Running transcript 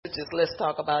messages, let's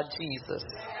talk about Jesus.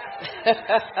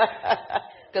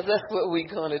 Because that's what we're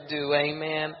going to do,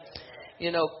 amen.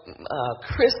 You know,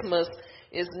 Christmas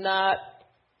is not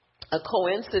a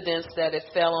coincidence that it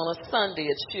fell on a Sunday.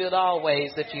 It should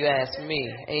always, if you ask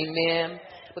me, amen.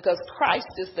 Because Christ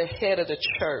is the head of the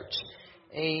church,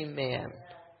 amen.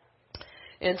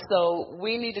 And so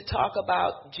we need to talk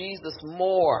about Jesus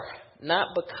more, not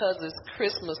because it's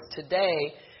Christmas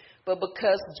today, but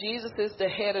because Jesus is the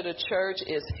head of the church,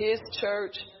 it's his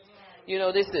church. You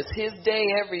know, this is his day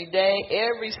every day.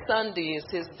 Every Sunday is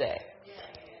his day.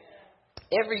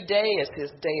 Every day is his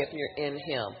day if you're in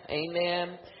him.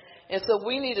 Amen. And so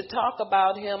we need to talk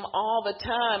about him all the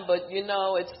time. But, you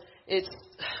know, it's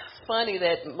funny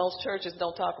that most churches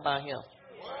don't talk about him.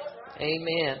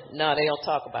 Amen. No, they don't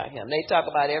talk about him. They talk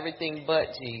about everything but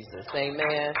Jesus.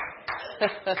 Amen.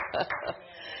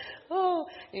 Oh,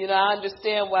 you know, I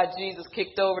understand why Jesus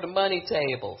kicked over the money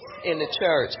tables in the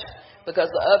church, because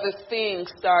the other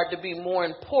things started to be more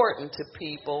important to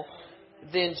people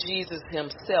than Jesus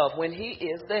himself when he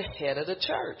is the head of the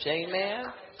church. Amen.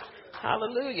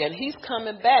 Hallelujah. And he's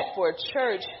coming back for a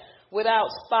church without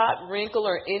spot, wrinkle,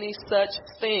 or any such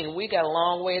thing. We got a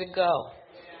long way to go.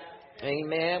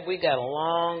 Amen. We got a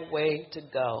long way to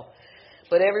go.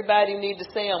 But everybody need to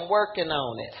say, I'm working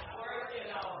on it.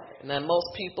 Now, most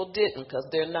people didn't, because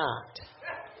they're not.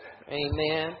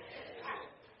 Amen.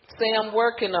 Say, I'm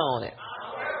working on it.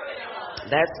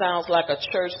 That sounds like a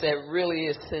church that really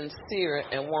is sincere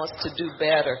and wants to do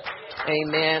better.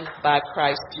 Amen. By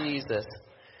Christ Jesus.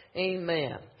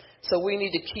 Amen. So we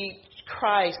need to keep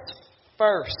Christ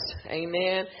first.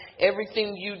 Amen.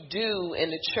 Everything you do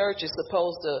in the church is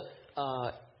supposed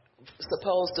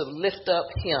to lift up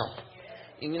him.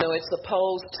 You know, it's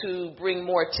supposed to bring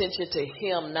more attention to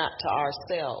him, not to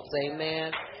ourselves.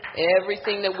 Amen.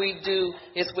 Everything that we do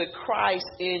is with Christ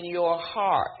in your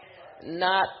heart,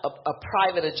 not a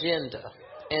private agenda.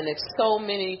 And it's so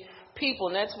many people,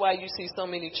 and that's why you see so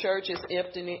many churches,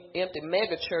 empty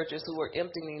mega churches who are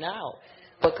emptying out,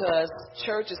 because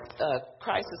churches,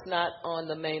 Christ is not on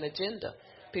the main agenda.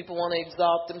 People want to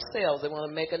exalt themselves. They want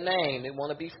to make a name. They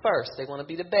want to be first. They want to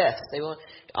be the best. They want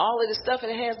all of this stuff, and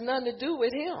it has nothing to do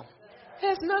with him. It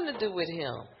has nothing to do with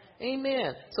him.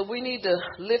 Amen. So we need to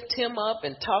lift him up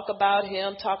and talk about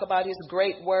him, talk about his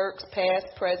great works, past,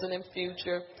 present, and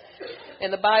future.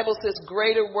 And the Bible says,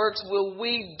 greater works will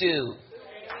we do.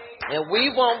 And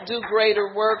we won't do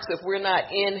greater works if we're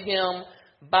not in him,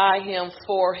 by him,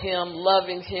 for him,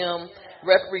 loving him,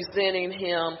 representing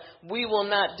him. We will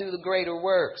not do the greater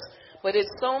works. But it's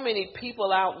so many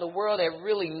people out in the world that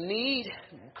really need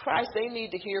Christ. They need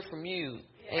to hear from you.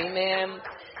 Amen.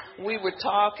 We were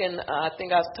talking, I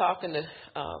think I was talking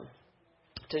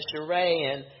to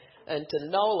Sheree and to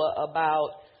Nola about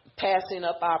passing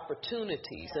up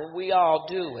opportunities, and we all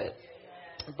do it.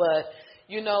 But,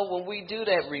 you know, when we do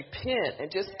that, repent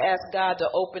and just ask God to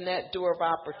open that door of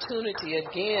opportunity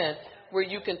again, where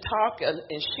you can talk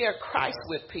and share Christ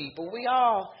with people. We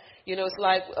all, you know, it's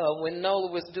like when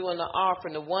Nola was doing the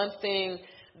offering, the one thing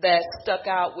that stuck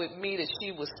out with me that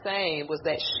she was saying was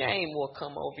that shame will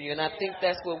come over you. And I think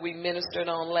that's what we ministered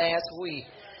on last week.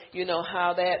 You know,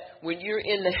 how that when you're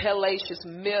in the hellacious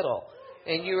middle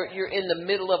and you're in the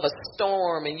middle of a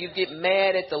storm and you get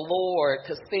mad at the Lord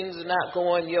because things are not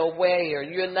going your way, or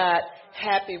you're not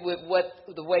happy with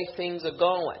the way things are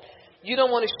going, you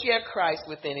don't want to share Christ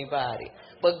with anybody.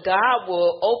 But God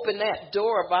will open that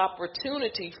door of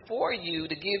opportunity for you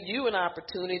to give you an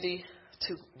opportunity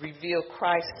to reveal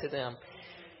Christ to them.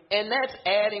 And that's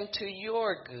adding to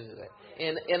your good.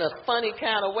 In a funny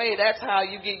kind of way, that's how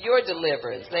you get your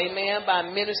deliverance. Amen. By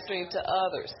ministering to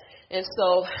others. And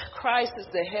so Christ is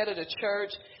the head of the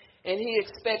church, and he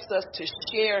expects us to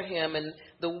share him. And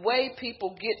the way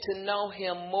people get to know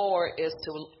him more is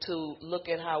to look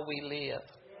at how we live.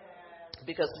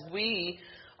 Because we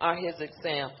are his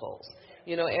examples.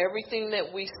 You know, everything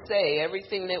that we say,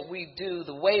 everything that we do,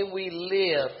 the way we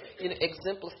live, you know,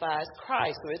 exemplifies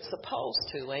Christ, or it's supposed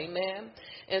to. Amen.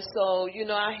 And so, you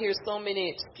know, I hear so many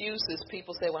excuses.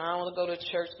 People say, well, I don't want to go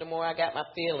to church no more. I got my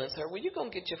feelings hurt. Well, you're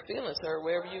going to get your feelings hurt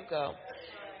wherever you go.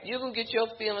 You're going to get your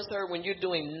feelings hurt when you're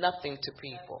doing nothing to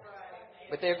people.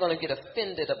 But they're going to get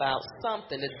offended about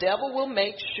something. The devil will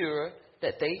make sure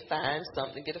that they find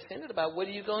something to get offended about. What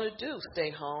are you going to do?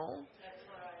 Stay home?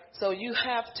 So you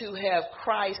have to have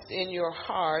Christ in your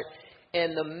heart,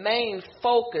 and the main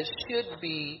focus should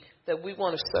be that we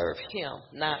want to serve him,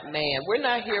 not man. We're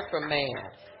not here for man.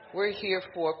 We're here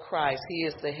for Christ. He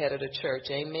is the head of the church.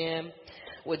 Amen.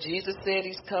 Well, Jesus said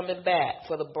he's coming back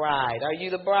for the bride. Are you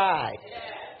the bride?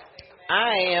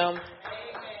 I am.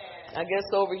 I guess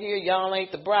over here y'all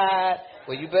ain't the bride.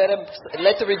 Well, you better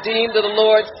let the redeemed of the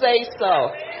Lord say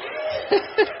so.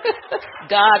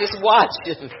 God is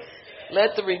watching.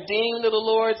 Let the redeemed of the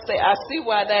Lord say. I see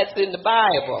why that's in the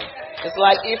Bible. It's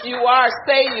like, if you are,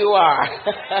 say you are.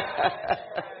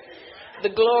 The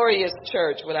glorious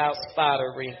church without spot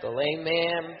or wrinkle.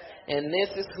 Amen. And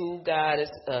this is who God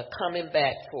is coming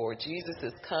back for. Jesus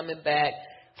is coming back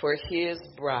for his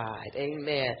bride.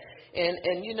 Amen.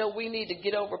 And you know, we need to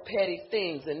get over petty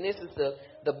things. And this is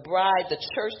the bride, the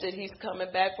church that he's coming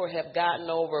back for have gotten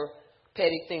over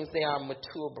petty things. They are a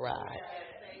mature bride.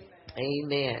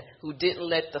 Amen. Who didn't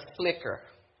let the flicker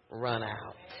run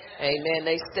out. Amen.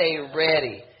 They stay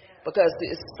ready. Because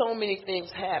there's so many things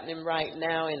happening right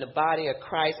now in the body of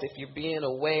Christ. If you're being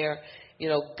aware, you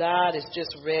know, God is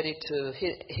just ready to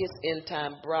hit his end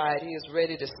time bride. He is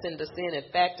ready to send us in.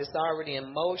 In fact, it's already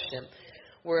in motion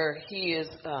where he is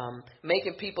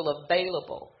making people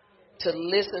available to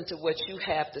listen to what you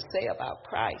have to say about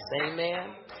Christ.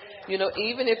 Amen. You know,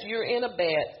 even if you're in a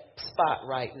bad spot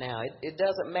right now, it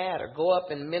doesn't matter. Go up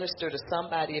and minister to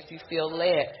somebody if you feel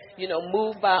led. You know,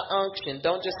 move by unction.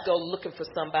 Don't just go looking for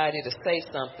somebody to say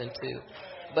something to.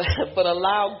 But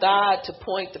allow God to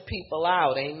point the people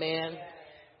out. Amen.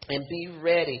 And be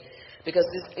ready. Because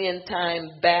this end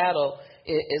time battle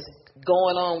is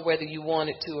going on whether you want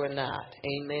it to or not.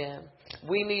 Amen.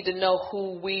 We need to know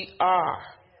who we are.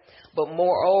 But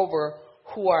moreover,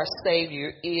 who our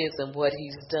Savior is and what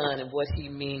he's done and what he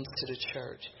means to the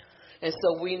church. And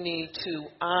so we need to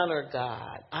honor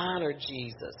God, honor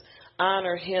Jesus,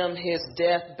 honor him, his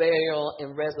death, burial,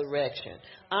 and resurrection.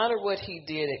 Honor what he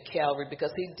did at Calvary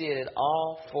because he did it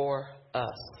all for us.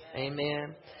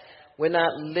 Amen. We're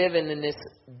not living in this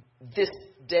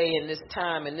day and this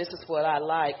time, and this is what I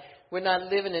like. We're not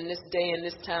living in this day and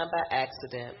this time by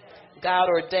accident. God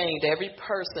ordained every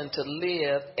person to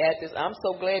live at this. I'm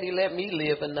so glad he let me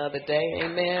live another day.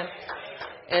 Amen.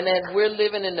 And as we're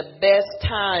living in the best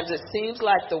times, it seems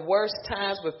like the worst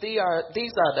times, but these are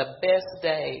the best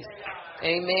days.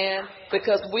 Amen.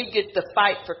 Because we get to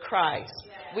fight for Christ.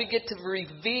 We get to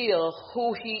reveal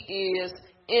who he is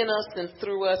in us and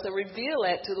through us and reveal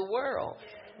that to the world.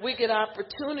 We get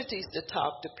opportunities to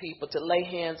talk to people, to lay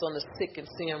hands on the sick and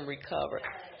see them recover.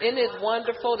 Isn't it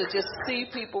wonderful to just see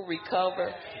people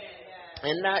recover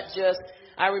and not just...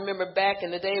 I remember back in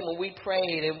the day when we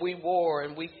prayed and we wore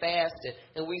and we fasted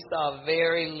and we saw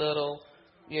very little,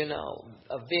 you know,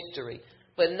 a victory.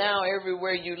 But now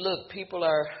everywhere you look, people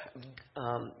are,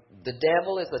 the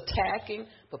devil is attacking,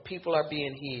 but people are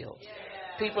being healed.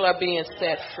 People are being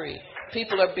set free.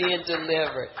 People are being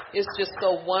delivered. It's just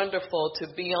so wonderful to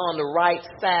be on the right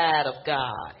side of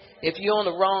God. If you're on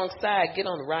the wrong side, get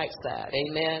on the right side.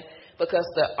 Amen. Because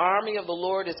the army of the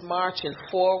Lord is marching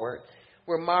forward.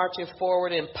 We're marching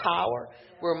forward in power.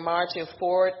 We're marching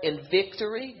forward in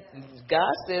victory.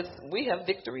 God says we have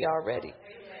victory already.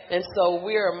 And so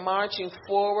we are marching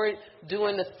forward,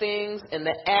 doing the things and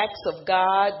the acts of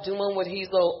God, doing what he's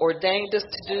ordained us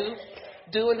to do,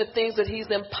 doing the things that he's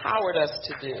empowered us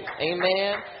to do.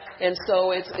 Amen. And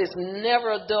so it's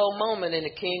never a dull moment in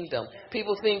the kingdom.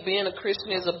 People think being a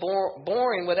Christian is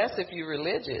boring. Well, that's if you're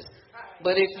religious.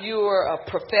 But if you're a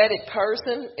prophetic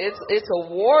person, it's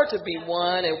a war to be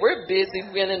won, and we're busy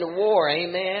winning the war,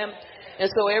 amen. And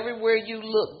so everywhere you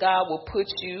look, God will put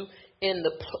you in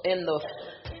the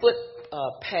foot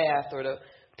path or the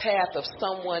path of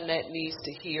someone that needs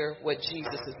to hear what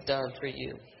Jesus has done for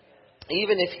you.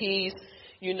 Even if he's,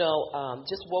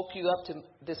 just woke you up to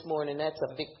this morning, that's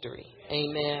a victory,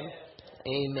 amen,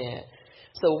 amen.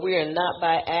 So we are not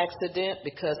by accident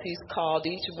because he's called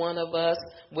each one of us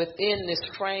within this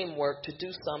framework to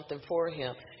do something for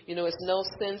him. You know, it's no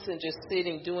sense in just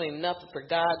sitting doing nothing for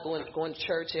God, going to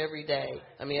church every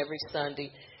Sunday,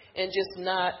 and just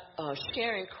not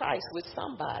sharing Christ with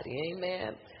somebody.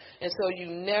 Amen. And so you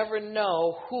never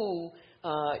know who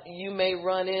you may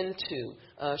run into.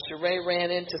 Sheree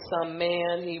ran into some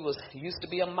man. He used to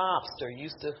be a mobster,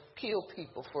 used to kill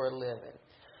people for a living.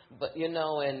 But,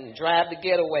 and drive the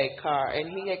getaway car. And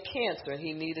he had cancer and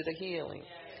he needed a healing.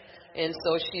 And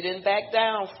so she didn't back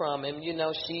down from him.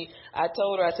 I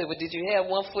told her, I said, well, did you have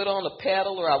one foot on the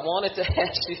pedal, or I wanted to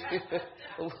ask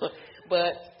you?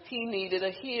 But he needed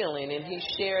a healing, and he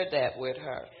shared that with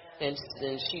her. And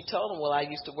she told him, well, I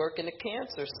used to work in the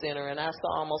cancer center, and I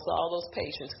saw almost all those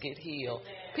patients get healed.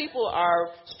 People are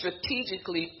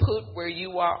strategically put where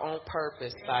you are on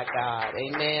purpose by God.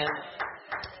 Amen.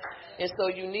 And so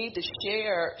you need to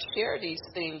share these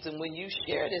things. And when you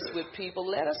share this with people,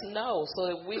 let us know so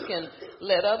that we can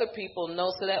let other people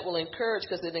know, so that will encourage,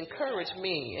 because it encouraged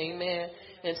me. Amen.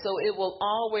 And so it will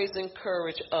always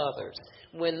encourage others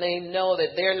when they know that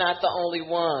they're not the only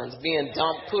ones being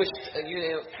pushed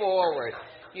forward.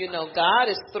 God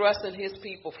is thrusting his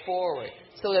people forward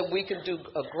so that we can do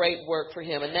a great work for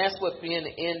him. And that's what being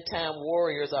end time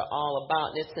warriors are all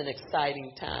about. And it's an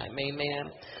exciting time.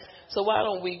 Amen. So why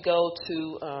don't we go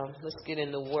to, let's get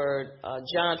in the word,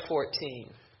 John 14.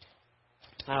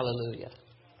 Hallelujah.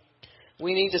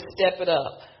 We need to step it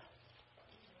up.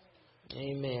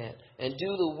 Amen. And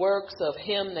do the works of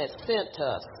him that sent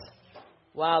us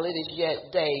while it is yet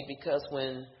day, because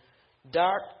when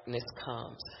darkness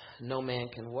comes, no man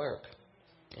can work.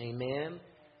 Amen.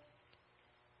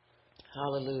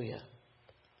 Hallelujah.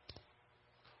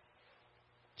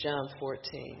 John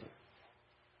 14.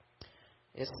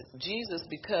 It's Jesus,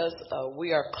 because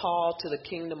we are called to the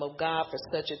kingdom of God for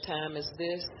such a time as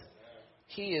this.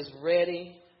 He is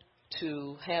ready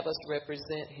to have us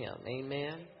represent him.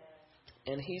 Amen.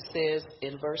 And he says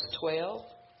in verse 12,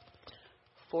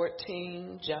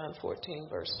 John 14,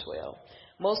 verse 12,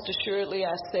 most assuredly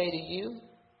I say to you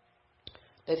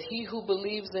that he who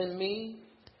believes in me,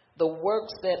 the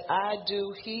works that I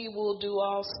do, he will do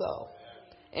also.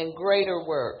 And greater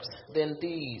works than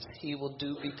these he will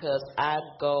do, because I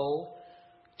go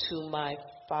to my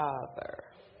Father.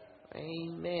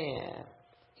 Amen.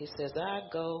 He says, I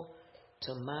go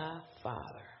to my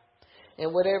Father.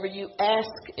 And whatever you ask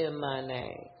in my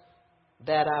name,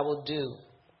 that I will do,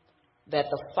 that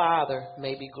the Father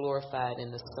may be glorified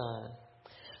in the Son.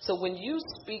 So when you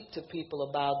speak to people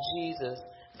about Jesus,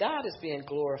 God is being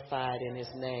glorified in his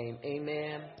name.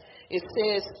 Amen. It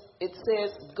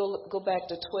says, go back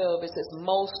to 12. It says,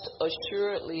 most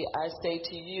assuredly I say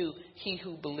to you, he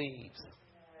who believes.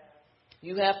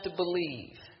 You have to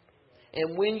believe.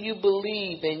 And when you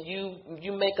believe and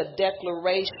you make a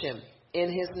declaration in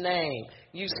his name,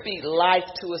 you speak life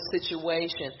to a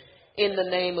situation in the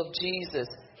name of Jesus,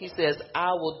 he says,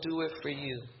 I will do it for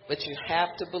you. But you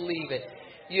have to believe it.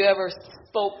 You ever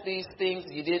spoke these things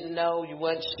you didn't know, you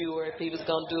weren't sure if he was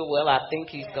going to do it? Well, I think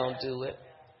he's going to do it.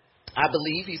 I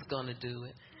believe he's going to do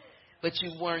it. But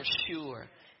you weren't sure.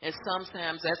 And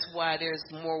sometimes that's why there's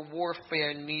more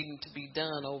warfare needing to be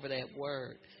done over that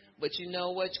word. But you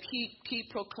know what? Keep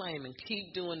proclaiming.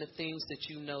 Keep doing the things that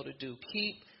you know to do.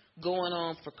 Keep going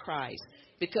on for Christ,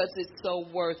 because it's so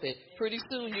worth it. Pretty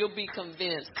soon you'll be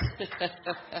convinced.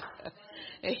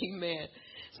 Amen.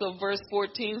 So verse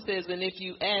 14 says, and if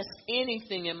you ask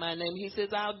anything in my name, he says,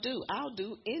 I'll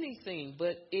do anything,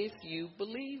 but if you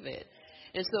believe it.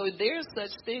 And so there's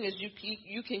such thing as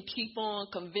you can keep on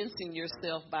convincing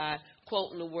yourself by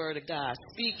quoting the word of God,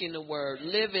 speaking the word,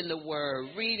 living the word,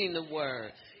 reading the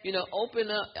word,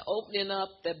 opening up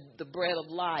the bread of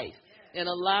life and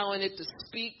allowing it to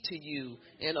speak to you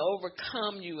and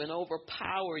overcome you and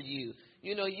overpower you.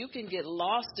 You can get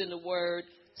lost in the word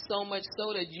so much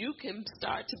so that you can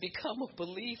start to become a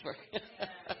believer.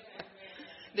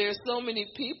 There's so many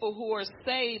people who are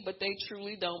saved, but they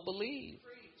truly don't believe.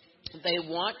 They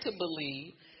want to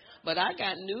believe, but I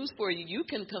got news for you. You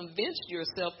can convince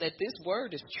yourself that this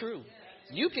word is true.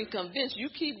 You can convince. You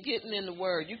keep getting in the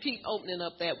word. You keep opening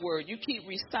up that word. You keep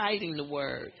reciting the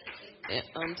word. And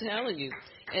I'm telling you.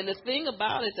 And the thing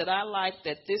about it that I like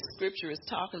that this scripture is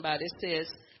talking about, it says,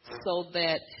 so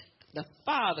that the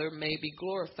Father may be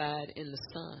glorified in the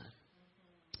Son.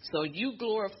 So you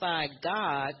glorify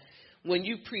God when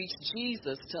you preach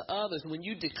Jesus to others, when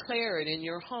you declare it in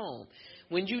your home,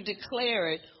 when you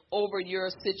declare it over your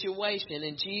situation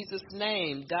in Jesus'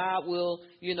 name. God will,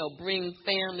 bring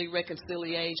family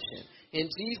reconciliation. In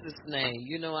Jesus' name,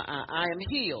 I am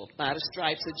healed by the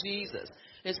stripes of Jesus.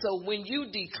 And so when you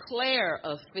declare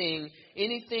a thing,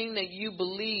 anything that you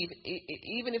believe,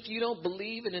 even if you don't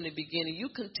believe it in the beginning, you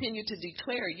continue to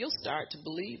declare it, you'll start to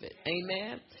believe it.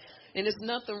 Amen. And there's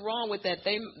nothing wrong with that.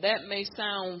 That may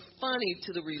sound funny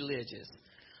to the religious,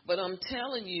 but I'm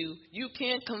telling you, you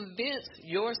can't convince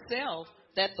yourself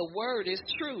that the word is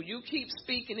true. You keep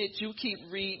speaking it, you keep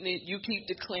reading it, you keep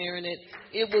declaring it.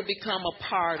 It will become a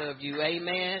part of you.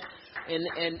 Amen.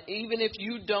 And even if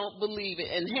you don't believe it,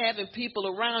 and having people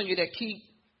around you that keep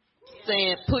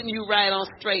saying, putting you right on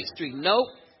straight street. Nope,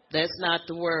 that's not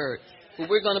the word. But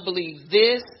we're going to believe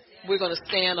this. We're going to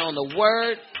stand on the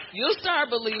word. You'll start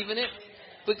believing it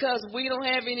because we don't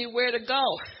have anywhere to go.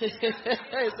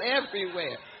 It's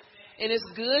everywhere. And it's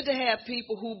good to have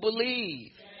people who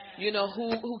believe,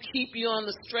 who keep you on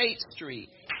the straight street,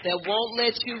 that won't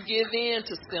let you give in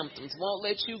to symptoms, won't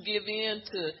let you give in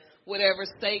to whatever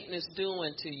Satan is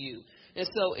doing to you. And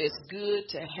so it's good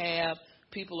to have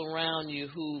people around you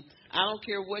who, I don't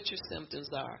care what your symptoms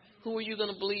are, who are you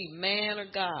going to believe, man or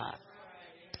God?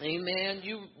 Amen.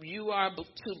 You are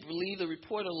to believe the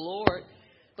report of the Lord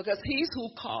because he's who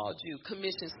called you,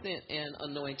 commissioned, sent, and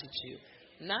anointed you,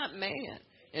 not man.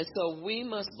 And so we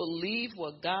must believe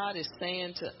what God is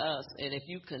saying to us. And if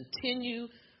you continue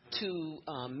to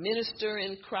minister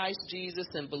in Christ Jesus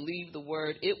and believe the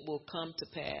word, it will come to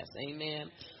pass. Amen.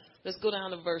 Let's go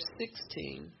down to verse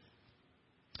 16.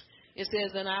 It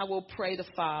says, and I will pray the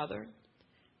Father,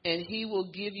 and he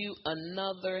will give you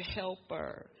another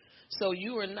helper. So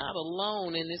you are not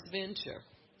alone in this venture.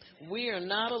 We are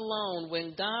not alone.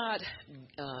 When God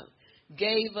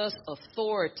gave us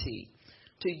authority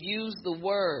to use the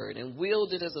word and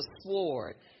wield it as a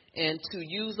sword and to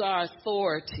use our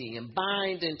authority and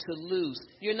bind and to loose,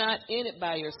 you're not in it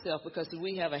by yourself because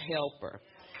we have a helper.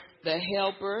 The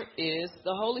helper is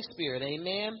the Holy Spirit.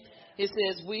 Amen. It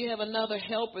says we have another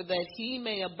helper that he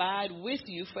may abide with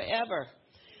you forever.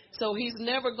 So he's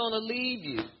never going to leave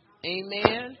you.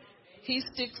 Amen. He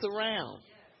sticks around.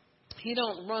 He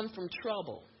don't run from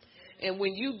trouble. And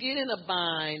when you get in a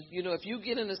bind, if you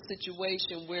get in a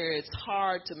situation where it's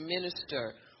hard to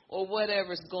minister or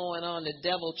whatever's going on, the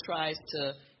devil tries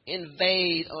to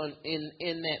invade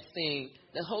in that thing,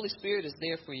 the Holy Spirit is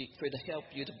there for you, to help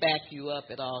you, to back you up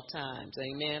at all times.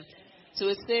 Amen. So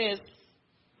it says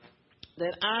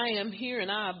that I am here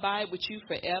and I abide with you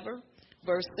forever.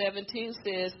 Verse 17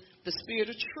 says the Spirit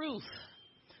of truth.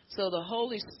 So the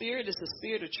Holy Spirit is the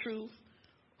Spirit of truth,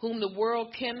 whom the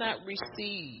world cannot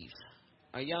receive.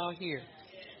 Are y'all here?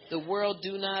 The world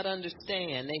do not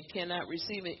understand. They cannot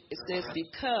receive it. It says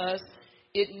because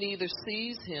it neither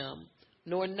sees him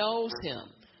nor knows him.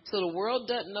 So the world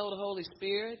doesn't know the Holy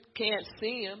Spirit, can't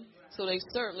see him, so they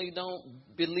certainly don't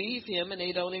believe him and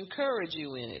they don't encourage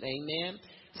you in it. Amen.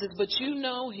 It says, but you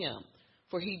know him,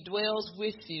 for he dwells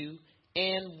with you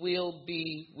and will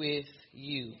be with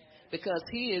you. Because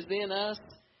he is in us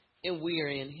and we are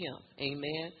in him.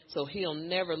 Amen. So he'll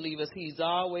never leave us. He's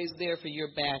always there for your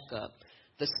backup.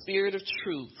 The Spirit of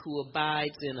truth who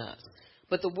abides in us.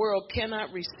 But the world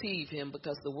cannot receive him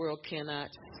because the world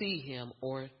cannot see him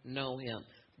or know him.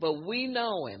 But we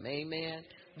know him. Amen.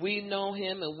 We know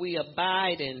him and we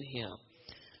abide in him.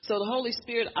 So the Holy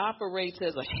Spirit operates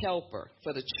as a helper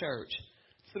for the church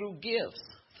through gifts,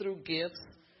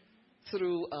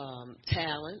 through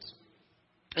talents,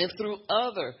 and through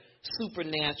other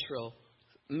supernatural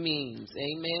means.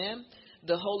 Amen.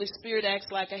 The Holy Spirit acts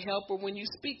like a helper when you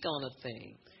speak on a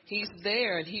thing. He's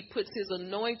there and he puts his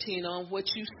anointing on what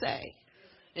you say.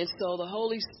 And so the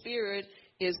Holy Spirit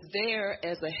is there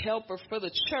as a helper for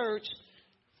the church,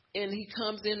 and he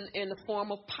comes in the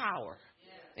form of power.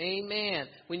 Amen.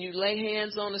 When you lay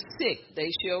hands on the sick,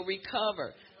 they shall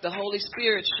recover. The Holy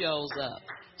Spirit shows up.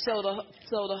 So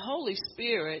the Holy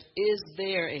Spirit is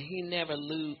there and he never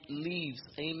leaves.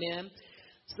 Amen.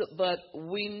 But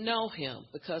we know him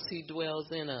because he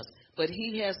dwells in us. But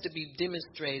he has to be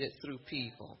demonstrated through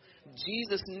people.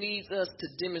 Jesus needs us to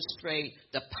demonstrate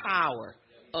the power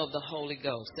of the Holy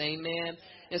Ghost. Amen.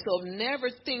 And so never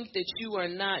think that you are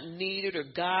not needed or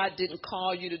God didn't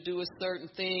call you to do a certain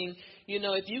thing.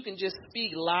 If you can just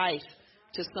speak life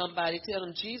to somebody, tell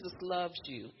them Jesus loves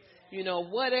you.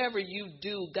 Whatever you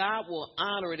do, God will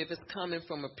honor it if it's coming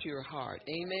from a pure heart.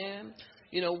 Amen.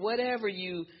 Whatever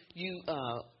you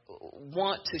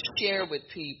want to share with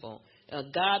people,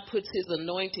 God puts his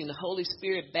anointing. The Holy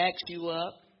Spirit backs you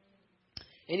up,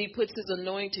 and he puts his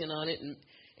anointing on it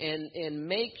and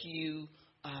make you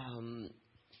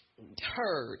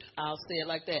heard. I'll say it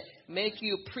like that. Make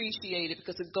you appreciate it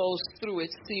because it goes through. It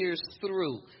sears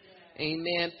through.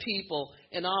 Amen. People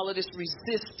and all of this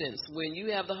resistance. When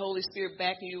you have the Holy Spirit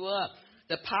backing you up,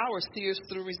 the power sears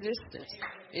through resistance.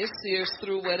 It sears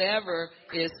through whatever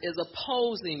is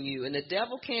opposing you. And the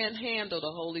devil can't handle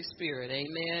the Holy Spirit.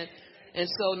 Amen. And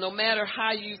so no matter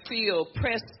how you feel,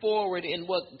 press forward in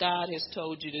what God has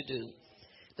told you to do.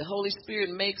 The Holy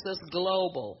Spirit makes us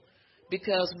global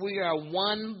because we are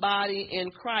one body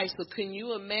in Christ. So can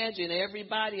you imagine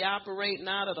everybody operating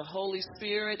out of the Holy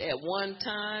Spirit at one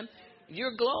time?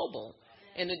 You're global.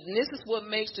 And this is what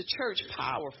makes the church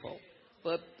powerful.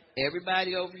 But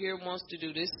everybody over here wants to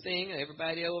do this thing.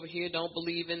 Everybody over here don't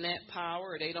believe in that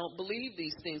power. Or they don't believe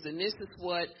these things. And this is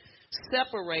what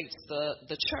separates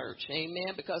the church.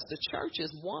 Amen. Because the church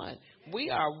is one. We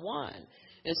are one.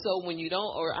 And so when you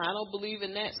don't, or I don't believe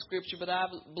in that scripture, but I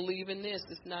believe in this,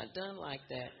 it's not done like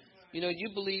that. You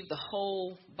believe the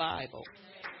whole Bible,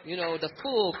 the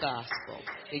full gospel.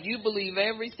 And you believe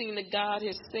everything that God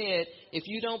has said. If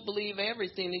you don't believe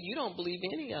everything, then you don't believe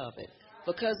any of it.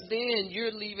 Because then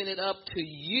you're leaving it up to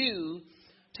you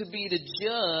to be the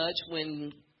judge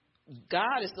when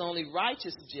God is the only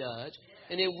righteous judge.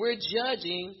 And then we're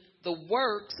judging the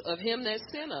works of him that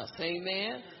sent us.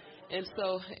 Amen. And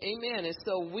so, amen. And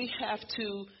so we have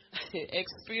to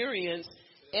experience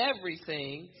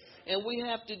everything, and we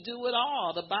have to do it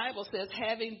all. The Bible says,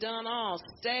 having done all,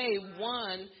 stay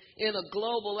one in a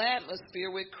global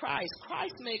atmosphere with Christ.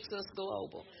 Christ makes us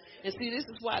global. And see, this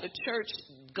is why the church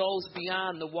goes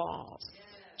beyond the walls.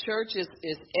 Church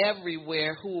is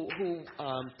everywhere who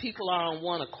people are on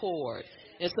one accord.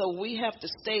 And so we have to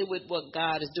stay with what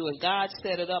God is doing. God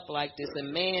set it up like this,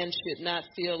 and man should not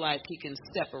feel like he can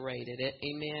separate it.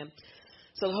 Amen.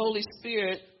 So the Holy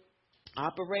Spirit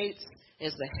operates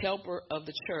as the helper of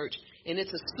the church, and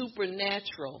it's a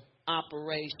supernatural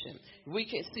operation. We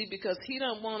can see, because he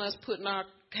don't want us putting our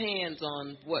hands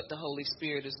on what the Holy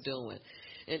Spirit is doing.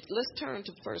 And let's turn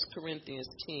to 1 Corinthians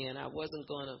 10. I wasn't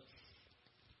going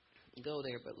to go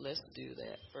there, but let's do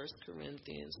that. 1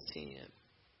 Corinthians 10.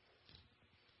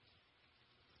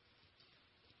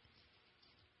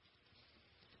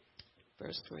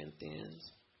 First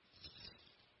Corinthians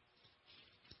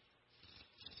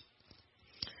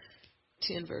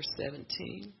 10, verse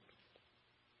 17.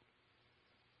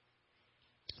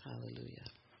 Hallelujah.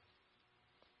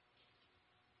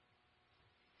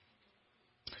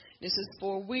 This is,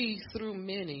 for we through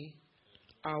many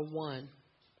are one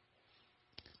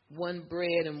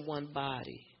bread and one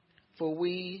body, for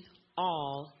we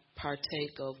all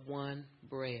partake of one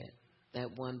bread.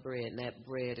 That one bread, and that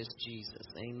bread is Jesus.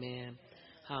 Amen.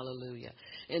 Hallelujah.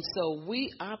 And so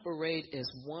we operate as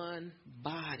one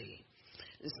body.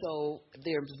 And so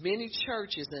there's many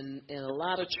churches and a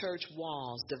lot of church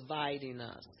walls dividing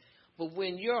us. But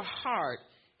when your heart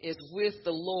is with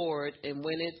the Lord, and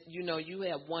when you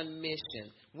have one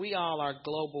mission, we all are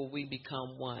global, we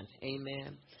become one.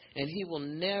 Amen. And he will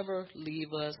never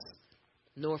leave us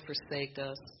nor forsake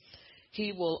us.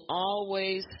 He will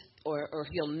always, or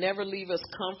he'll never leave us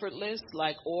comfortless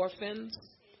like orphans,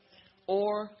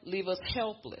 or leave us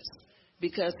helpless,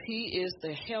 because he is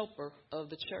the helper of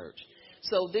the church.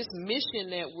 So this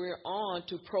mission that we're on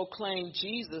to proclaim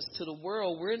Jesus to the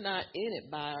world, we're not in it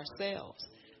by ourselves.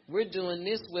 We're doing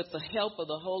this with the help of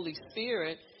the Holy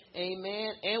Spirit,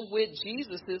 amen, and with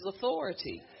Jesus'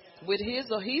 authority. With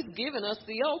he's given us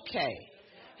the okay.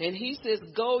 And he says,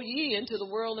 go ye into the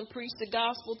world and preach the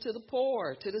gospel to the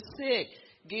poor, to the sick,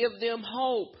 give them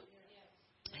hope,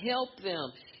 help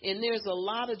them. And there's a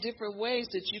lot of different ways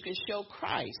that you can show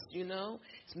Christ,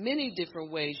 It's many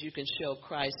different ways you can show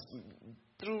Christ,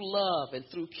 through love and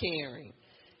through caring.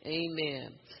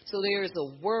 Amen. So there is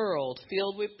a world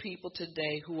filled with people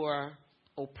today who are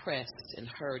oppressed and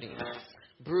hurting,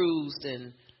 bruised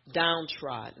and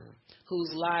downtrodden,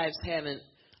 whose lives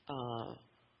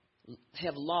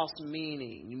have lost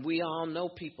meaning. We all know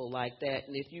people like that.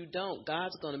 And if you don't,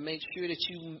 God's going to make sure that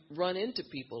you run into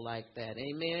people like that.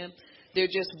 Amen. They're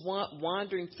just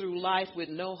wandering through life with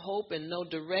no hope and no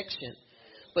direction.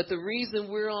 But the reason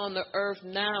we're on the earth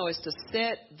now is to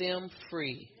set them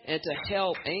free and to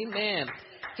help, amen,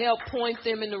 help point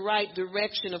them in the right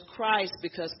direction of Christ,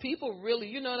 because people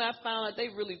really, I found out they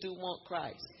really do want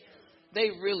Christ. They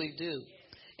really do.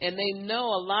 And they know,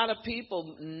 a lot of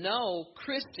people know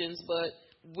Christians, but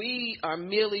we are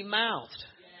mealy-mouthed.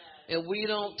 And we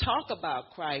don't talk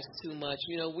about Christ too much.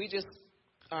 We just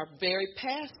are very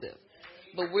passive.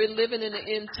 But we're living in the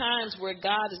end times where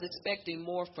God is expecting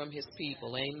more from his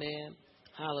people. Amen.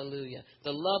 Hallelujah.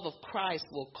 The love of Christ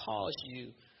will cause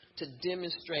you to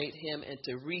demonstrate him and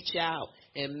to reach out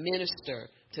and minister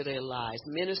to their lives.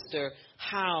 Minister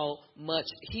how much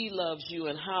he loves you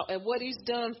and what he's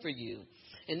done for you.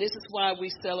 And this is why we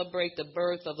celebrate the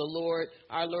birth of the Lord,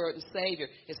 our Lord and Savior.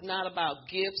 It's not about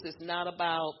gifts. It's not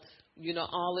about,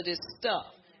 all of this stuff.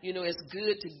 It's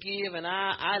good to give, and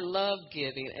I love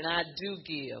giving, and I do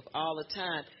give all the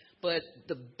time. But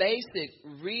the basic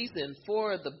reason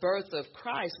for the birth of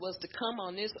Christ was to come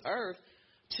on this earth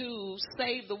to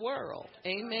save the world.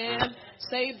 Amen.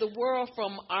 Save the world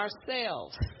from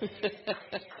ourselves.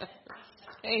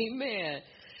 Amen.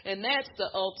 And that's the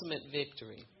ultimate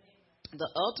victory. The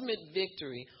ultimate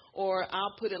victory, or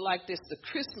I'll put it like this, the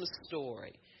Christmas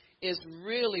story, is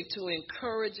really to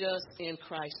encourage us in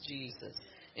Christ Jesus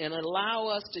and allow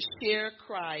us to share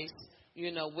Christ,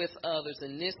 with others.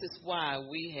 And this is why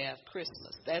we have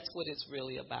Christmas. That's what it's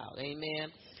really about.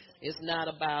 Amen. It's not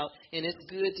about, and it's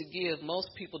good to give. Most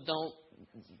people don't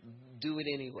do it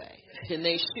anyway, and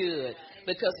they should,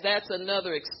 because that's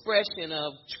another expression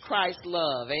of Christ's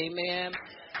love. Amen.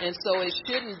 And so it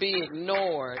shouldn't be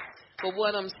ignored. But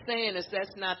what I'm saying is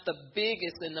that's not the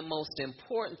biggest and the most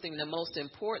important thing. The most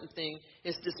important thing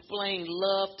is displaying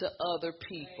love to other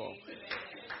people.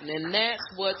 And that's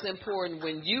what's important.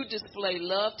 When you display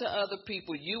love to other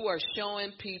people, you are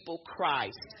showing people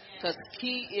Christ. Because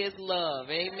he is love.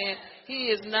 Amen. He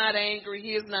is not angry.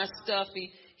 He is not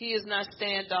stuffy. He is not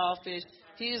standoffish.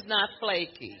 He is not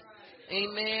flaky.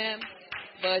 Amen.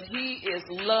 But he is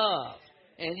love.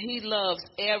 And he loves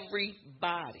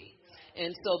everybody.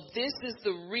 And so this is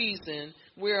the reason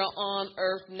we're on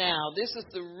earth now. This is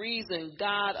the reason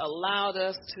God allowed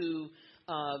us to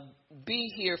be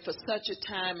here for such a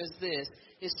time as this,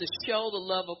 is to show the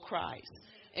love of Christ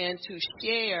and to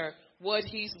share what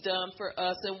he's done for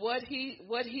us and what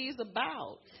he's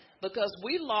about. Because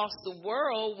we lost the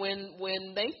world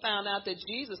when they found out that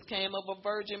Jesus came of a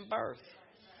virgin birth.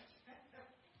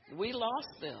 We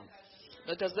lost them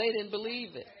because they didn't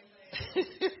believe it.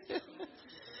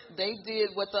 They did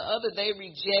they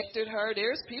rejected her.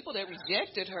 There's people that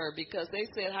rejected her because they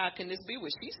said, how can this be?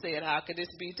 Well, she said, how could this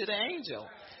be to the angel?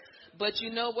 But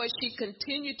you know what? She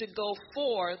continued to go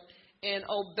forth and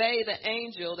obey the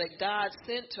angel that God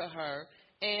sent to her.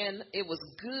 And it was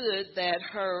good that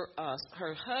her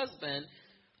husband,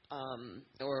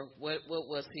 or what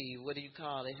was he? What do you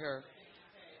call it? Her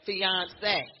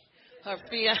fiance. Her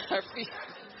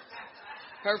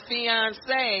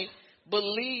fiance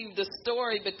believed the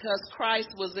story because Christ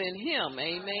was in him.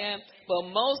 Amen. But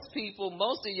most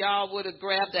of y'all would have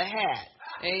grabbed a hat.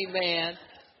 Amen.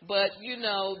 But,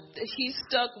 he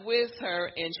stuck with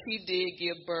her, and she did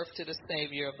give birth to the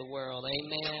Savior of the world.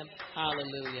 Amen.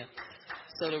 Hallelujah.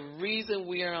 So the reason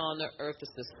we are on the earth is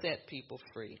to set people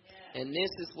free. And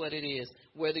this is what it is.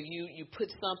 Whether you put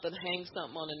something, hang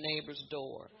something on a neighbor's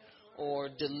door, or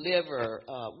deliver,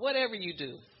 whatever you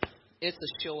do, it's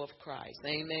a show of Christ.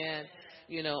 Amen.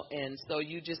 And so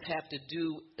you just have to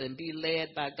do and be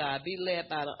led by God. Be led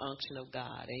by the unction of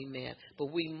God. Amen.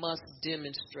 But we must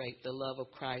demonstrate the love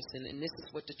of Christ. And this is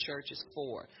what the church is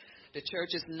for. The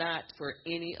church is not for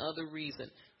any other reason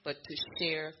but to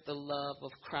share the love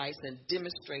of Christ and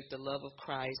demonstrate the love of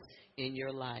Christ in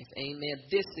your life. Amen.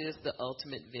 This is the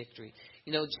ultimate victory.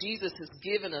 Jesus has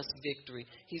given us victory.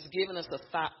 He's given us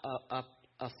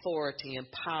authority and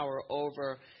power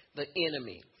over the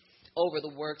enemy, over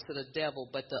the works of the devil.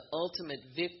 But the ultimate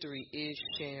victory is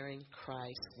sharing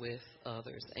Christ with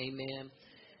others. Amen.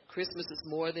 Christmas is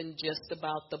more than just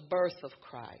about the birth of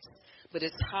Christ, but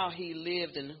it's how he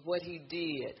lived and what he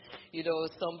did.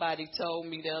 Somebody told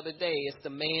me the other day, it's the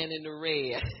man in the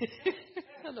red.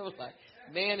 I was like,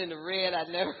 man in the red, I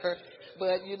never heard.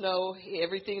 But,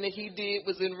 everything that he did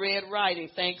was in red writing.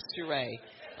 Thanks, Sheree.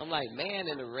 I'm like, man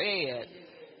in the red.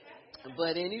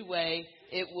 But anyway,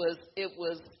 it was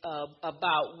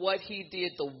about what he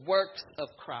did, the works of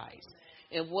Christ,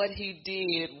 and what he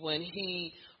did when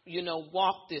he,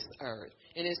 walked this earth.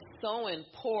 And it's so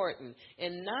important,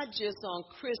 and not just on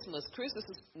Christmas. Christmas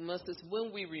is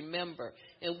when we remember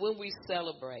and when we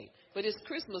celebrate. But it's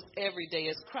Christmas every day.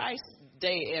 It's Christ's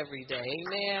day every day.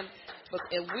 Amen.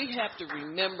 And we have to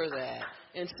remember that.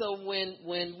 And so when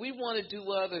we want to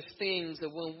do other things, or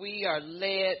when we are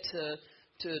led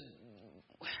to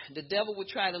the devil would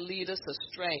try to lead us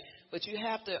astray, but you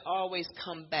have to always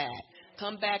come back.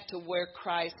 Come back to where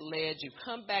Christ led you.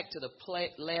 Come back to the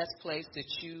last place that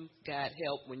you got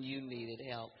help when you needed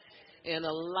help. And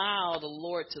allow the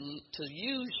Lord to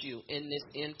use you in this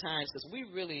end times, because we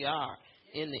really are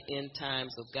in the end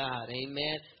times of God.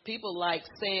 Amen. People like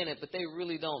saying it, but they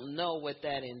really don't know what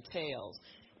that entails.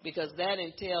 Because that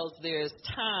entails there's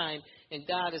time, and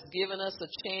God has given us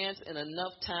a chance and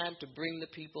enough time to bring the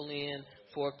people in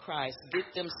for Christ. Get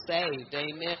them saved.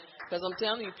 Amen. Because I'm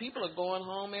telling you, people are going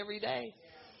home every day.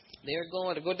 They're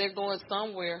going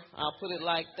somewhere. I'll put it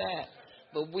like that.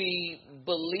 But we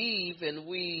believe and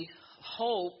we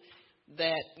hope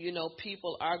that,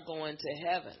 people are going to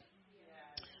heaven.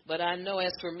 But I know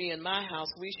as for me and my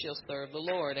house, we shall serve the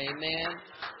Lord. Amen.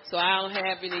 So I don't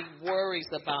have any worries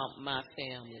about my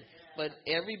family. But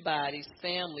everybody's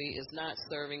family is not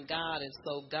serving God. And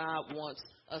so God wants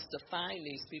us to find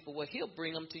these people. Well, he'll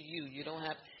bring them to you. You don't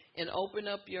have and open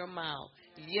up your mouth.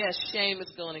 Yes, shame is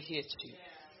going to hit you.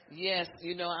 Yes,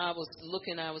 I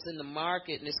was in the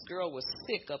market, and this girl was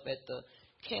sick up at the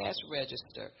cash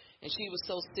register. And she was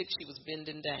so sick she was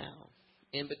bending down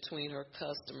in between her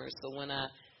customers. So when I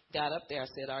got up there, I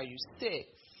said, "Are you sick?"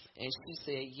 And she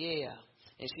said, "Yeah."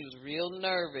 And she was real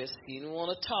nervous. She didn't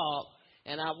want to talk.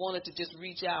 And I wanted to just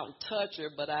reach out and touch her,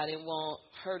 but I didn't want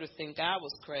her to think I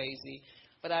was crazy.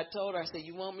 But I told her, I said,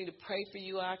 "You want me to pray for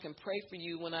you? I can pray for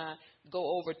you when I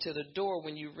go over to the door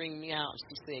when you ring me out." And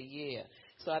she said, "Yeah."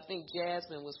 So I think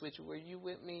Jasmine was with you. Were you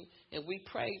with me? And we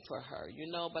prayed for her,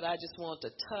 but I just wanted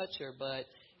to touch her, but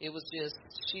it was just,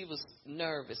 she was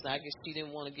nervous. I guess she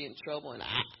didn't want to get in trouble, and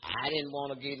I didn't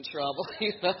want to get in trouble.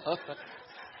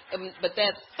 But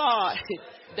that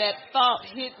thought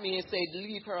hit me and said,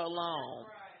 leave her alone.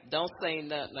 Don't say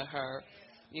nothing to her.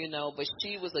 But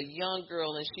she was a young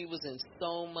girl and she was in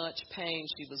so much pain.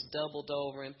 She was doubled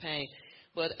over in pain.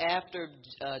 But after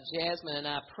Jasmine and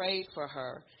I prayed for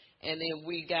her, and then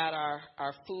we got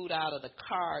our food out of the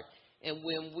cart, and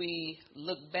when we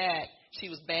looked back, she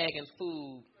was bagging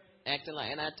food, acting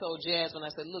like, and I told Jasmine, I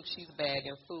said, look, she's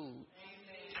bagging food.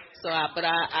 So, I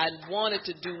wanted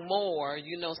to do more,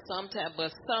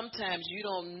 sometimes you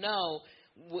don't know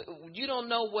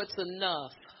what's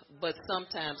enough, but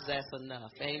sometimes that's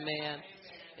enough. Amen.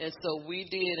 And so we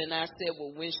did, and I said,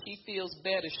 well, when she feels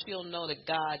better, she'll know that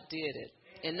God did it.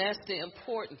 And that's the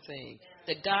important thing,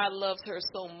 that God loves her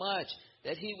so much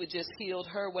that he would just heal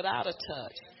her without a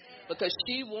touch, because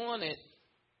she wanted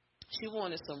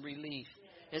some relief.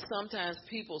 And sometimes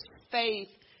people's faith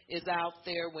is out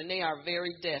there when they are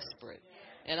very desperate.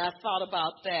 And I thought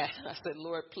about that. I said,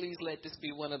 Lord, please let this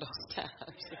be one of those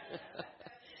times.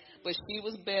 But she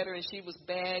was better, and she was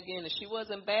bagging, and she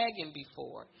wasn't bagging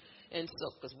before. And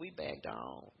so, because we bagged our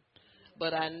own.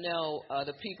 But I know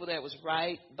the people that was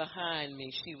right behind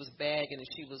me, she was bagging, and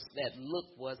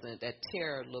that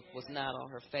terror look was not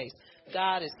on her face.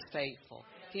 God is faithful.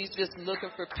 He's just looking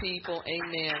for people,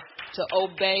 amen, to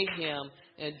obey him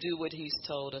and do what he's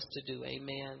told us to do.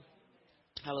 Amen.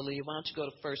 Hallelujah. Why don't you go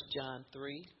to 1 John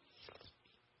 3?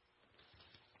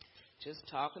 Just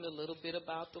talking a little bit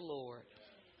about the Lord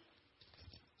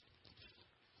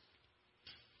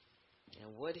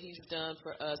and what he's done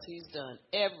for us. He's done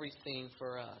everything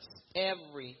for us.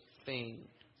 Everything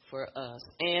for us.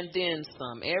 And then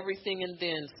some. Everything and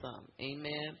then some.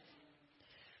 Amen.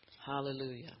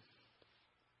 Hallelujah.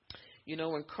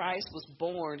 When Christ was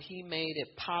born, he made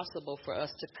it possible for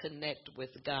us to connect with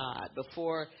God.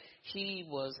 Before he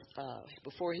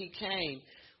came,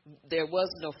 there was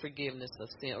no forgiveness of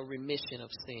sin or remission of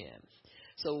sin.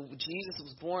 So Jesus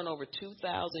was born over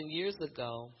 2,000 years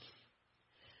ago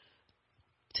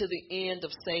to the end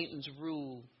of Satan's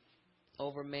rule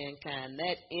over mankind.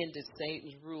 That ended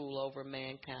Satan's rule over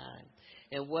mankind.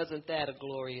 And wasn't that a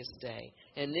glorious day?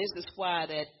 And this is why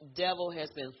that devil has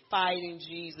been fighting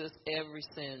Jesus ever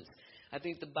since. I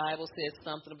think the Bible says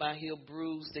something about he'll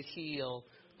bruise the heel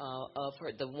of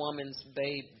the woman's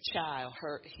babe child,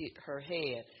 her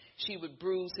head. She would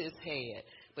bruise his head.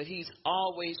 But he's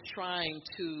always trying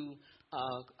to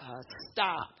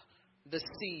stop the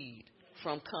seed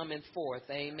from coming forth.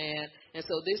 Amen. And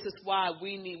so this is why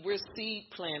we're seed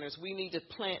planters. We need to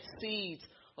plant seeds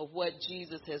of what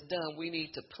Jesus has done. We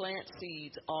need to plant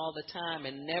seeds all the time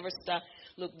and never stop.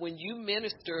 Look, when you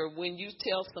minister, when you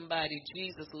tell somebody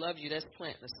Jesus loves you, that's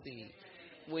planting a seed.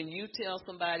 When you tell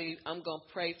somebody, I'm going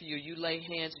to pray for you, you lay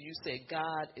hands and you say,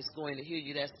 God is going to heal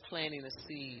you, that's planting a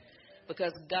seed.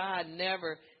 Because God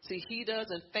he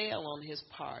doesn't fail on his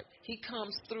part. He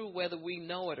comes through whether we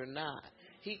know it or not.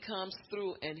 He comes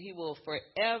through and he will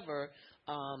forever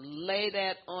lay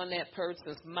that on that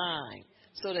person's mind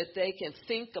so that they can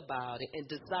think about it and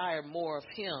desire more of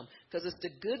him. Because it's the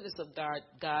goodness of God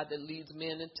that leads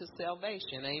men into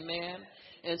salvation. Amen.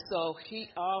 And so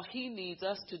all he needs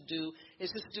us to do is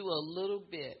just do a little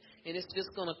bit. And it's just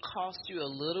going to cost you a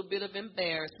little bit of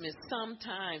embarrassment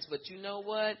sometimes. But you know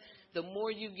what? The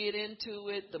more you get into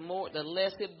it, the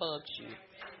less it bugs you.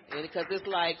 Because it's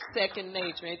like second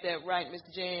nature. Ain't that right, Miss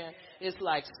Jan? It's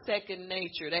like second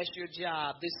nature. That's your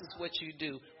job. This is what you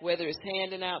do. Whether it's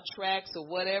handing out tracts or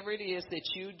whatever it is that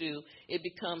you do, it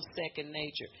becomes second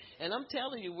nature. And I'm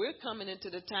telling you, we're coming into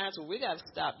the times where we got to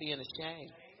stop being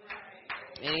ashamed.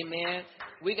 Amen.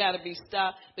 We got to be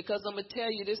stopped. Because I'm going to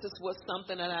tell you, this is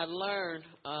something that I learned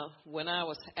when I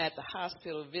was at the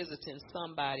hospital visiting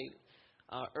somebody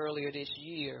earlier this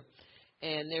year.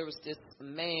 And there was this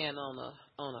man on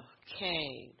a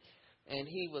cane, and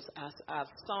I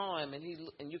saw him, and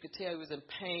you could tell he was in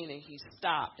pain, and he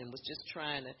stopped and was just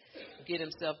trying to get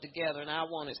himself together. And I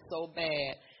wanted so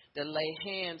bad to lay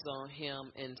hands on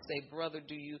him and say, brother,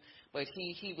 but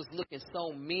he was looking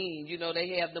so mean.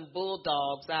 They have them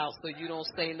bulldogs out so you don't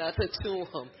say nothing to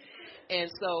him. And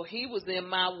so he was in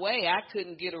my way. I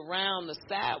couldn't get around the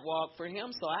sidewalk for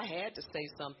him, so I had to say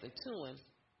something to him.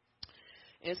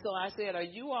 And so I said, are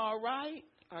you all right?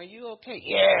 Are you okay?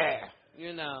 Yeah.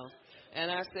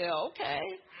 And I said, okay.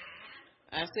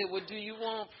 I said, well, do you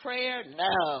want prayer?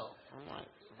 No. I'm like,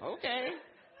 okay.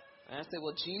 And I said,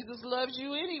 well, Jesus loves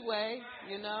you anyway,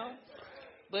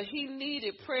 But he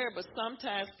needed prayer. But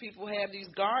sometimes people have these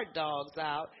guard dogs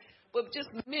out. But just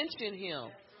mention him.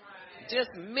 Just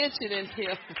mentioning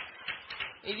him.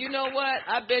 And you know what?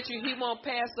 I bet you he won't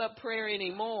pass up prayer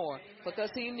anymore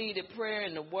because he needed prayer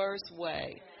in the worst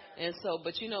way. And so,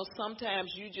 but you know,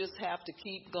 sometimes you just have to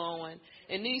keep going.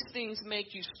 And these things make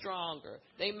you stronger.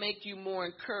 They make you more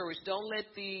encouraged. Don't let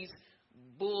these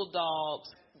bulldogs,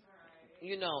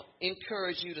 you know,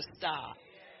 encourage you to stop.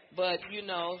 But, you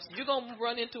know, you're going to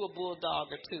run into a bulldog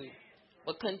or two.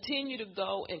 But continue to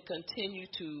go and continue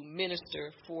to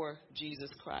minister for Jesus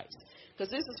Christ.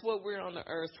 Because this is what we're on the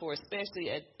earth for,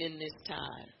 especially in this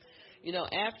time. You know,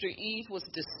 after Eve was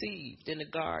deceived in the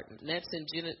garden, and that's in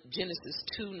Genesis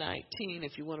 2:19,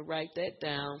 if you want to write that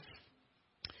down.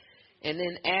 And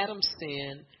then Adam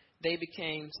sinned, they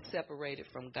became separated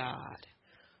from God.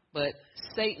 But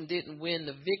Satan didn't win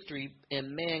the victory,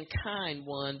 and mankind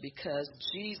won because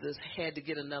Jesus had to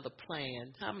get another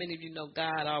plan. How many of you know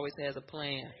God always has a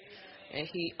plan? And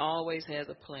he always has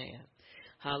a plan.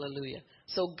 Hallelujah.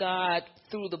 So God,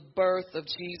 through the birth of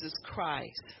Jesus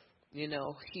Christ, you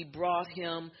know, he brought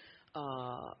him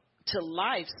to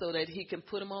life so that he can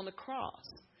put him on the cross.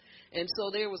 And so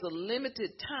there was a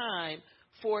limited time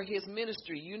for his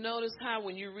ministry. You notice how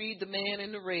when you read The Man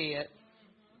in the Red,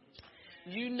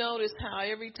 you notice how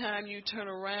every time you turn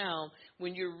around,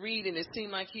 when you're reading, it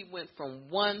seemed like he went from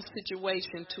one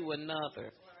situation to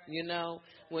another. You know,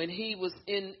 when he was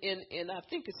in I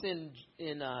think it's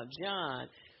in John,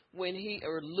 when he,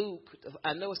 or Luke,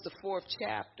 I know it's the 4th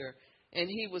chapter, and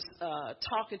he was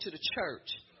talking to the church.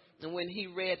 And when he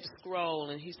read the scroll,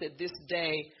 and he said, this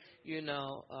day, you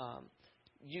know,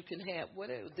 you can have,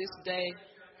 whatever, this day.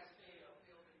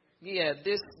 Yeah,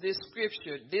 this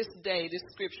scripture, this day, this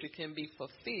scripture can be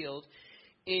fulfilled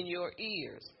in your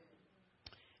ears.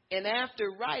 And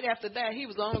right after that, he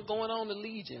was going on to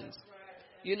legions.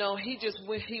 You know, he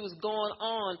was going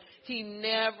on. He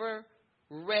never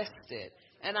rested.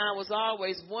 And I was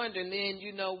always wondering then,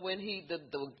 you know, when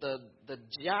the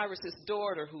Jairus'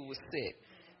 daughter who was sick.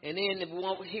 And then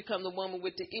here comes the woman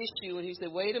with the issue, and he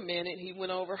said, wait a minute, he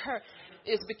went over her.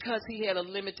 It's because he had a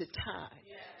limited time.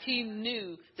 He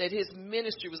knew that his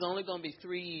ministry was only going to be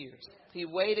 3 years. He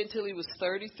waited until he was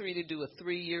 33 to do a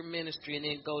 3-year ministry and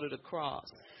then go to the cross.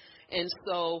 And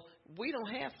so we don't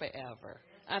have forever.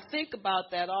 I think about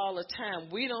that all the time.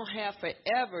 We don't have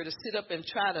forever to sit up and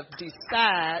try to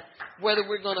decide whether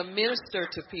we're going to minister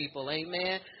to people.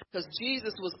 Amen. Because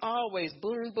Jesus was always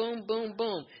boom, boom, boom,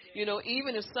 boom. You know,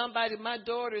 even if my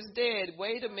daughter's dead,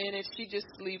 wait a minute, she just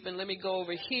sleeping. Let me go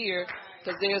over here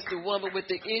because there's the woman with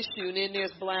the issue, and then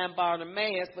there's blind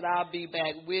Bartimaeus, but I'll be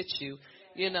back with you.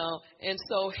 You know, and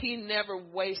so he never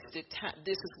wasted time.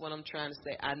 This is what I'm trying to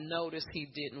say. I noticed he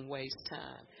didn't waste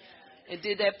time. And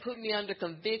did that put me under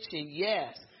conviction?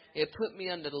 Yes. It put me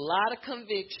under a lot of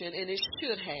conviction, and it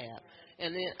should have.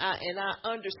 And then I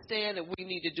understand that we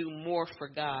need to do more for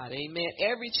God. Amen.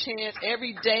 Every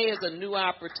day is a new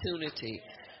opportunity.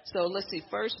 So let's see,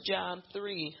 1 John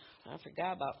 3. I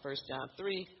forgot about 1 John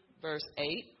 3, verse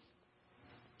 8.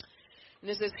 And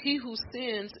it says, he who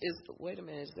sins is, wait a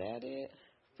minute, is that it?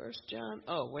 1 John,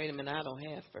 oh, wait a minute, I don't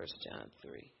have 1 John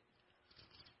 3.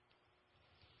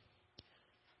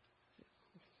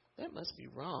 That must be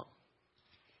wrong.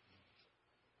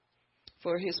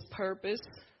 For his purpose,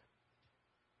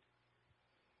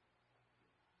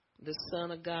 the Son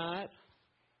of God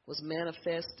was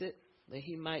manifested that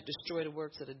he might destroy the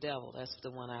works of the devil. That's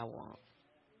the one I want.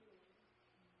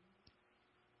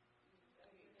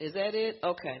 Is that it?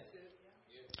 Okay.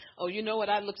 Oh, you know what?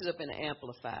 I looked it up in the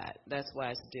Amplified. That's why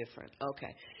it's different.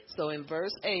 Okay. So in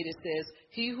verse 8 it says,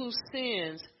 he who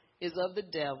sins is of the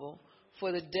devil,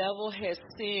 for the devil has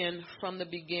sinned from the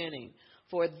beginning.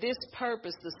 For this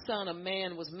purpose the Son of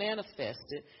Man was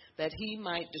manifested, that he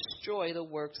might destroy the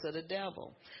works of the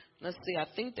devil. Let's see, I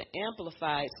think the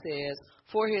Amplified says,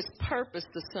 for his purpose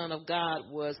the Son of God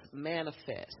was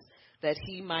manifest, that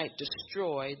he might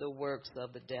destroy the works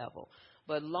of the devil.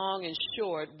 But long and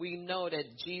short, we know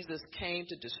that Jesus came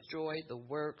to destroy the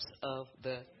works of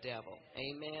the devil.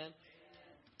 Amen.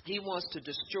 He wants to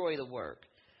destroy the work.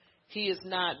 He is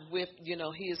not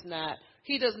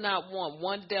he does not want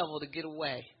one devil to get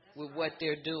away with what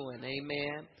they're doing.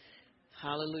 Amen.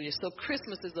 Hallelujah. So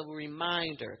Christmas is a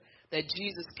reminder that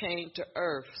Jesus came to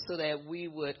earth so that we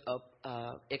would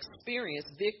experience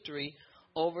victory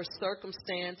over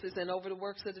circumstances and over the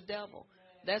works of the devil.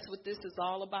 That's what this is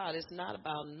all about. It's not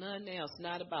about nothing else. It's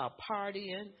not about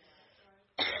partying.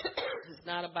 It's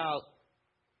not about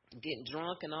getting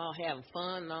drunk and all having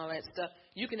fun and all that stuff.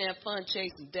 You can have fun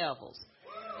chasing devils.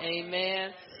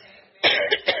 Amen.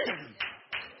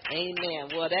 Amen.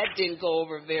 Well, that didn't go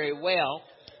over very well,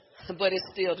 but it's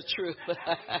still the truth.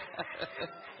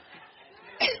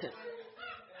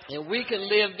 And we can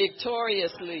live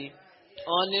victoriously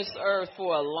on this earth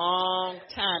for a long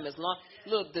time.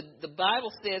 Look, the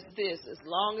Bible says this: as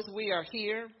long as we are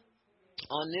here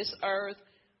on this earth,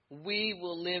 we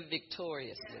will live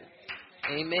victoriously.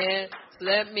 Amen. So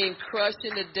that means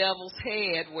crushing the devil's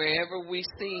head wherever we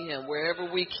see him,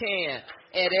 wherever we can,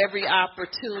 at every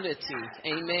opportunity.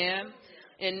 Amen.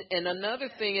 And another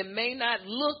thing, it may not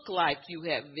look like you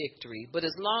have victory, but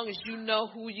as long as you know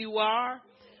who you are,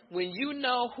 when you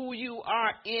know who you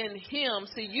are in him,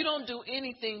 see, you don't do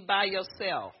anything by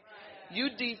yourself. You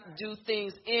do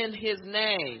things in his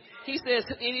name. He says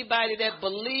anybody that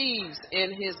believes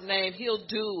in his name, he'll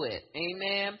do it.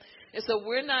 Amen. And so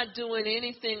we're not doing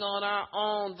anything on our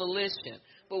own volition,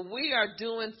 but we are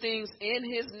doing things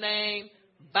in his name,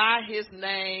 by his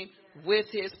name, with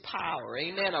his power.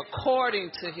 Amen.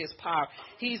 According to his power.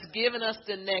 He's given us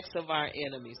the necks of our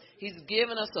enemies. He's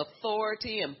given us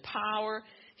authority and power.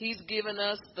 He's given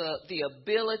us the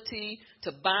ability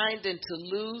to bind and to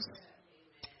loose,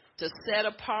 to set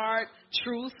apart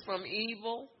truth from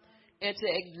evil, and to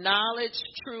acknowledge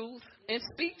truth and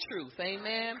speak truth.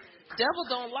 Amen. Devil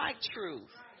don't like truth.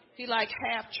 He likes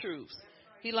half-truths.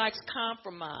 He likes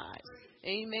compromise.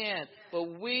 Amen.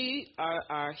 But we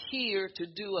are here to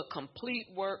do a complete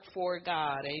work for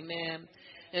God. Amen.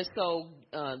 And so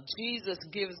Jesus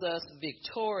gives us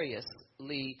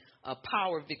victoriously,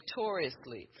 power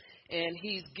victoriously. And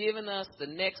he's given us the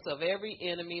necks of every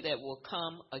enemy that will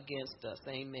come against us.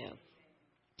 Amen.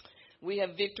 We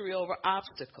have victory over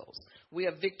obstacles. We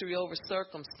have victory over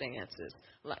circumstances.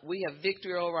 We have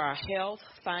victory over our health,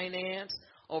 finance,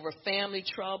 over family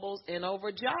troubles, and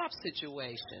over job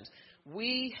situations.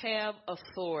 We have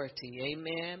authority.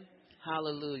 Amen.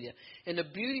 Hallelujah. And the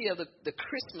beauty of the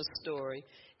Christmas story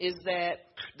is that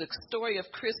the story of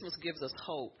Christmas gives us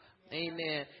hope.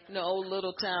 Amen. In the old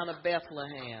little town of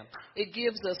Bethlehem, it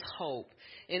gives us hope.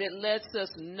 And it lets us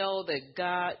know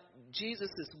that Jesus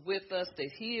is with us, that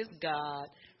he is God.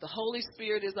 The Holy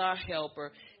Spirit is our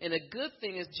helper. And the good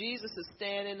thing is Jesus is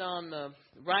standing on the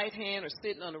right hand or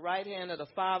sitting on the right hand of the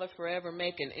Father forever,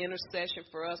 making intercession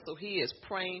for us. So he is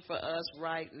praying for us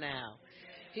right now.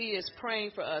 He is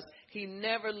praying for us. He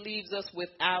never leaves us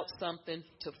without something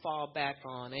to fall back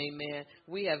on. Amen.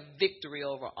 We have victory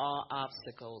over all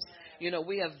obstacles.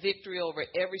 We have victory over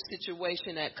every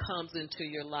situation that comes into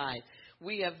your life.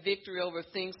 We have victory over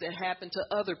things that happen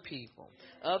to other people,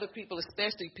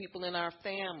 especially people in our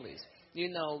families.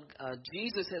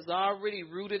 Jesus has already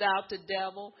rooted out the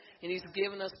devil, and he's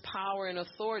given us power and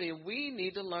authority, and we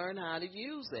need to learn how to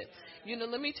use it.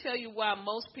 Let me tell you why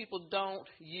most people don't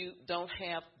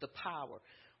have the power.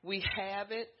 We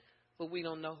have it, but we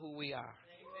don't know who we are.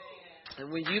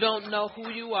 And when you don't know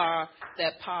who you are,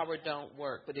 that power don't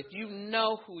work. But if you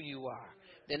know who you are,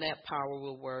 then that power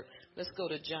will work. Let's go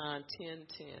to John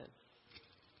 10:10.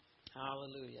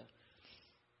 Hallelujah.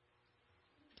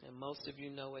 And most of you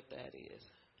know what that is.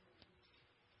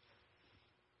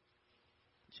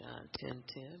 John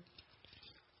 10:10.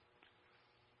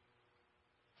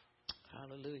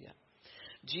 Hallelujah.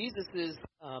 Jesus'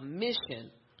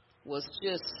 mission was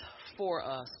just for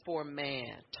us, for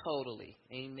man, totally.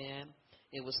 Amen.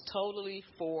 It was totally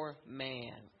for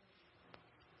man.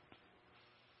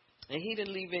 And he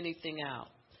didn't leave anything out.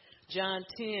 John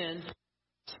 10:10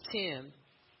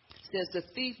 says, the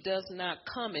thief does not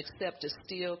come except to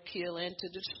steal, kill, and to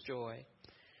destroy.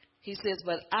 He says,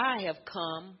 but I have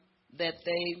come that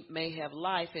they may have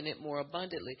life in it more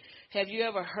abundantly. Have you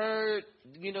ever heard,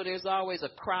 there's always a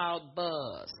crowd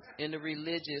buzz in the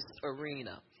religious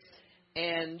arena.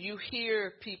 And you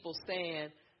hear people saying,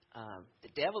 the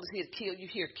devil is here to kill. You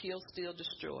hear kill, steal,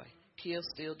 destroy. Kill,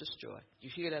 steal, destroy. You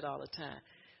hear that all the time.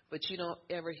 But you don't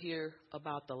ever hear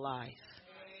about the life.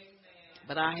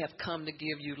 But I have come to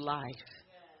give you life.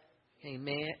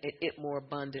 Amen. It more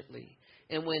abundantly.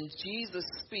 And when Jesus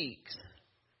speaks,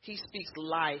 he speaks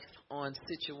life on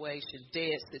situation,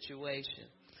 dead situation.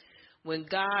 When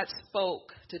God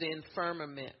spoke to the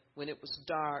firmament, when it was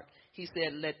dark, he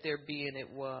said, let there be, and it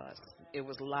was. It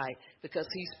was light, because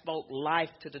he spoke life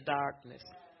to the darkness,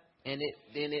 and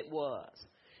then it was.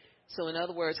 So in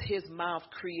other words, his mouth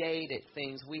created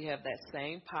things. We have that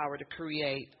same power to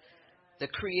create.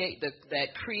 That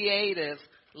creative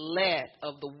let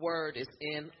of the word is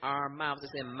in our mouths.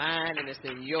 It's in mine and it's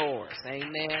in yours.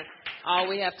 Amen. All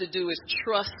we have to do is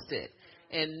trust it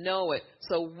and know it,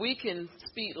 so we can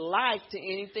speak life to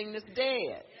anything that's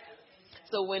dead.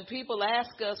 So when people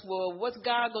ask us, well, what's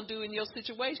God going to do in your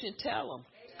situation? Tell them,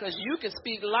 Because you can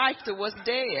speak life to what's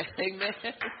dead. Amen.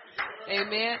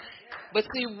 Amen. But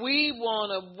see, we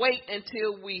want to wait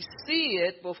until we see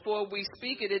it before we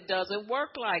speak it. It doesn't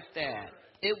work like that.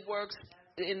 It works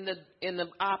in the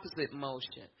opposite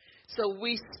motion. So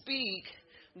we speak.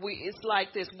 It's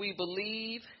like this. We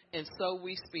believe, and so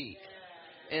we speak.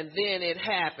 And then it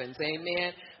happens.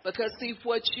 Amen. Because see,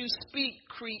 what you speak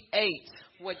creates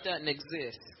what doesn't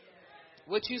exist.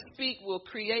 What you speak will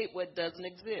create what doesn't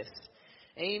exist.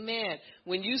 Amen.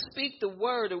 When you speak the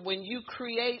word, or when you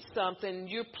create something,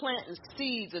 you're planting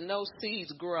seeds, and those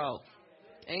seeds grow.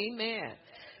 Amen.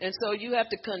 And so you have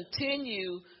to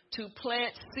continue to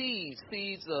plant seeds,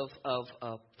 seeds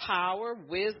of power,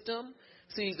 wisdom,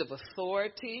 seeds of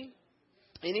authority.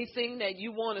 Anything that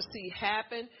you want to see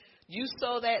happen, you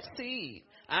sow that seed.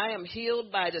 I am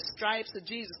healed by the stripes of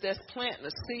Jesus. That's planting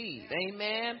a seed.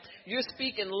 Amen. You're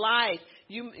speaking life.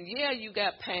 You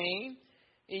got pain.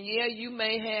 And you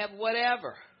may have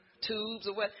whatever, tubes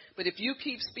or what. But if you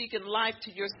keep speaking life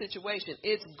to your situation,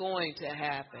 it's going to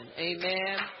happen.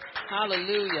 Amen.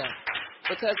 Hallelujah.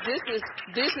 Because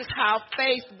this is how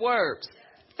faith works.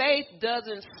 Faith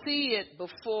doesn't see it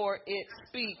before it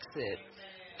speaks it.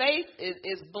 Faith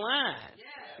is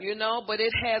blind, but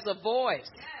it has a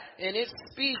voice. And it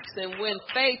speaks. And when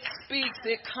faith speaks,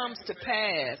 it comes to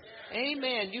pass.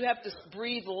 Amen. You have to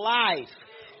breathe life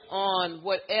on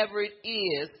whatever it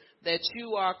is that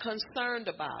you are concerned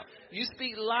about. You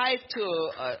speak life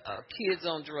to kids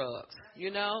on drugs.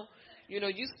 You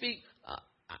speak.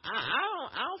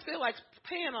 I don't feel like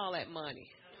paying all that money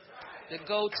to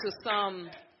go to some.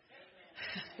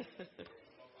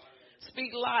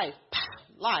 Speak life,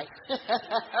 life.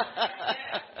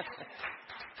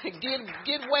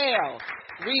 Get well.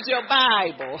 Read your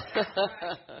Bible.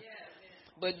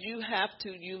 But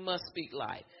you must speak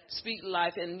life. Speak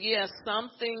life. And yes, some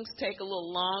things take a little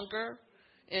longer,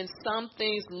 and some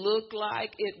things look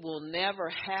like it will never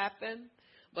happen.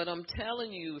 But I'm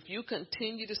telling you, if you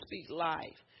continue to speak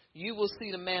life, you will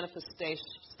see the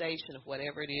manifestation of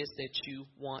whatever it is that you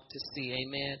want to see.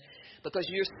 Amen. Because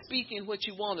you're speaking what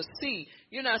you want to see.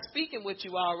 You're not speaking what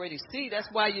you already see. That's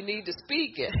why you need to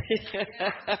speak it.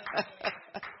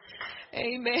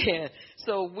 Amen.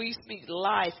 So we speak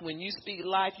life. When you speak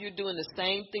life, you're doing the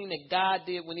same thing that God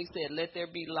did when he said, let there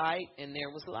be light, and there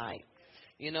was light.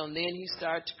 And then he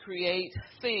started to create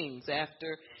things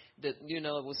after it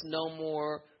was no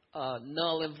more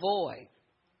null and void.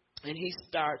 And he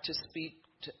started to speak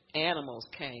to animals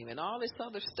came and all this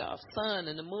other stuff, sun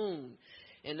and the moon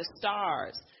and the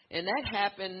stars. And that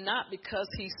happened not because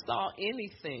he saw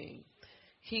anything.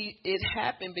 It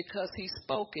happened because he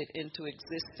spoke it into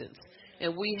existence.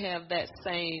 And we have that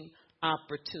same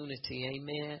opportunity.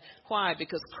 Amen. Why?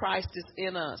 Because Christ is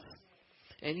in us.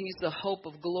 And he's the hope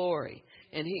of glory.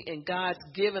 And God's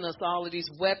given us all of these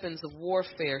weapons of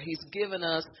warfare. He's given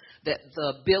us the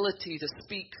ability to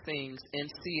speak things and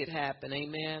see it happen.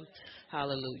 Amen.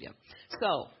 Hallelujah.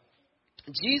 So,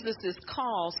 Jesus is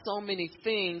called so many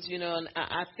things, and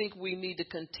I think we need to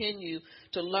continue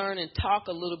to learn and talk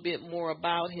a little bit more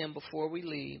about him before we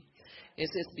leave. It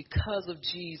says because of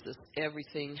Jesus,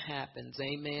 everything happens.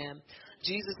 Amen.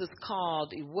 Jesus is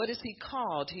called. What is he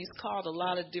called? He's called a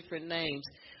lot of different names.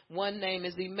 One name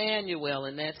is Emmanuel,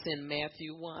 and that's in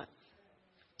Matthew 1.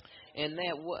 And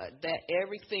that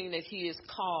everything that he is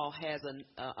called has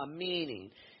a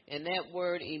meaning. And that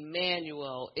word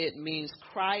Emmanuel, it means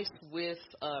Christ with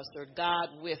us, or God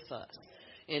with us.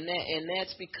 And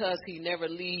that's because he never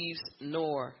leaves,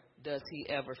 nor does he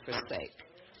ever forsake.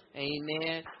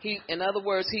 Amen. In other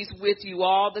words, he's with you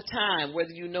all the time,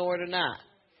 whether you know it or not.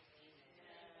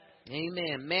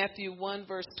 Amen. Matthew 1,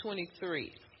 verse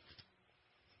 23.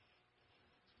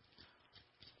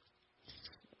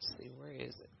 Let's see, where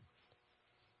is it?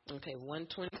 Okay,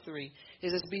 1:23.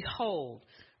 It says, behold,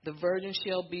 the virgin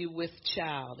shall be with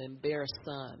child and bear a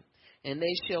son, and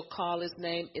they shall call his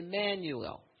name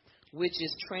Emmanuel, which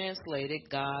is translated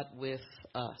God with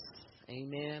us.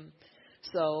 Amen.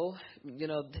 So,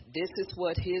 this is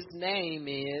what his name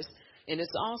is. And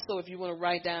it's also, if you want to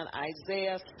write down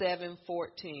Isaiah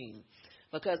 7:14,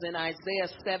 because in Isaiah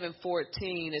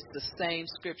 7:14, it's the same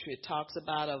scripture. It talks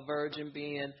about a virgin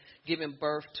being given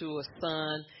birth to a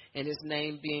son and his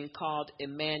name being called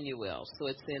Emmanuel. So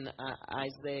it's in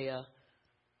Isaiah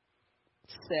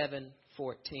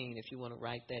 7:14, if you want to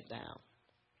write that down.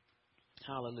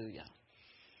 Hallelujah.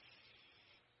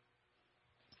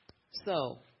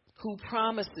 So, who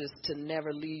promises to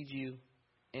never leave you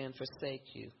and forsake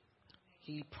you?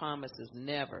 He promises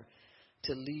never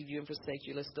to leave you and forsake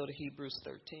you. Let's go to Hebrews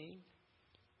 13.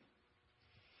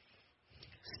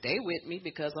 Stay with me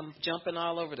because I'm jumping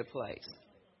all over the place.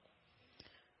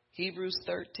 Hebrews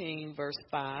 13, verse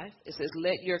 5. It says,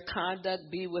 let your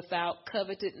conduct be without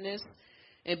covetousness,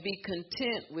 and be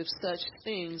content with such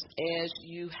things as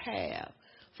you have.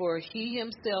 For he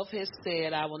himself has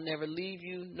said, I will never leave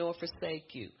you nor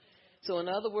forsake you. So in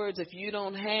other words, if you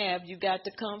don't have, you got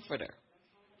the Comforter.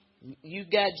 You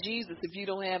got Jesus if you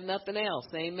don't have nothing else.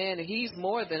 Amen. And he's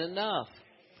more than enough.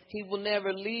 He will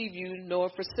never leave you nor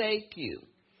forsake you.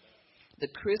 The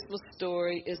Christmas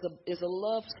story is a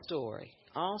love story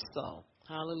also.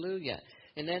 Hallelujah.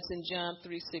 And that's in John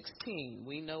 3:16.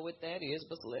 We know what that is,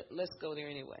 but let's go there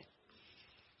anyway.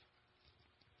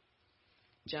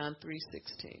 John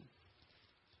 3:16.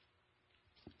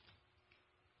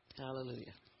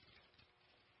 Hallelujah.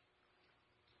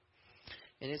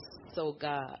 And it's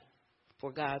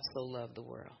for God so loved the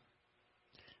world,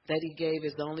 that he gave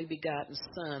his only begotten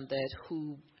Son, that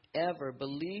whoever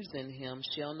believes in him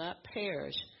shall not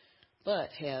perish,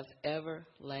 but have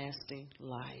everlasting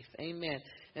life. Amen.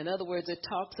 In other words, it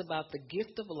talks about the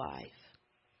gift of life.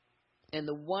 And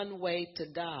the one way to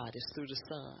God is through the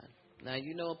Son. Now,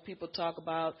 people talk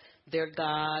about their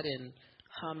God and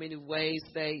how many ways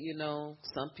they,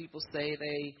 some people say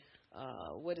they,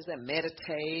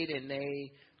 meditate, and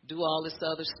they do all this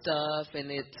other stuff, and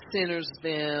it centers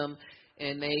them,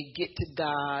 and they get to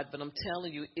God. But I'm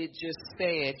telling you, it just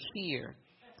said here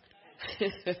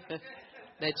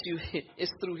that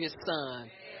it's through his Son.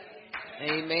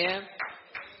 Amen.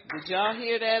 Did y'all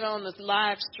hear that on the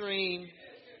live stream?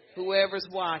 Whoever's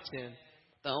watching,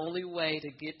 the only way to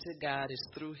get to God is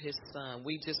through his Son.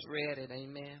 We just read it.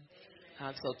 Amen.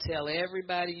 So tell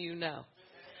everybody you know.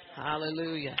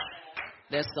 Hallelujah.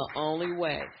 That's the only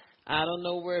way. I don't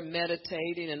know where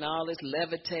meditating and all this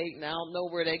levitating, I don't know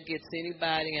where that gets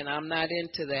anybody, and I'm not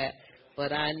into that.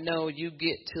 But I know you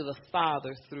get to the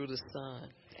Father through the Son.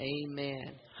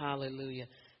 Amen. Hallelujah.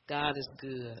 God is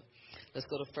good. Let's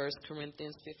go to 1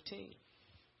 Corinthians 15.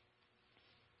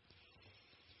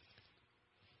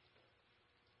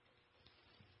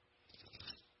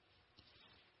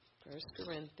 1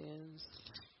 Corinthians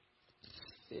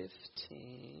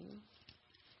 15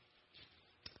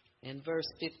 and verse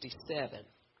 57.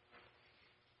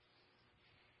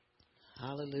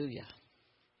 Hallelujah.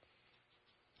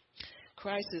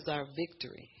 Christ is our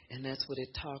victory, and that's what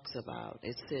it talks about.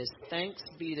 It says, thanks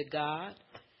be to God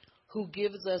who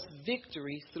gives us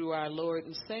victory through our Lord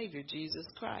and Savior, Jesus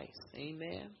Christ.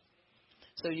 Amen.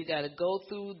 So you got to go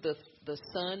through the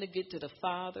Son to get to the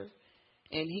Father,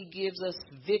 and he gives us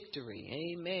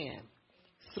victory. Amen.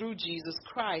 Through Jesus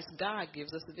Christ, God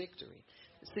gives us victory.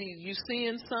 See, you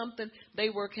seeing something? They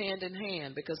work hand in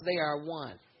hand because they are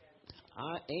one.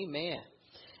 Amen.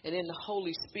 And then the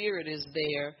Holy Spirit is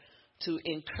there to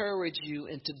encourage you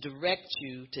and to direct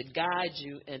you, to guide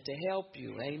you and to help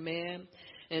you. Amen.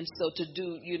 And so to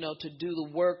do the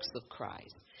works of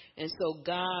Christ. And so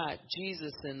God,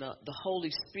 Jesus, and the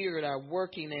Holy Spirit are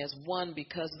working as one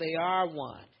because they are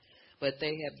one. But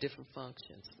they have different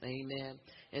functions. Amen.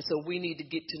 And so we need to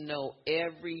get to know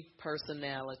every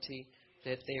personality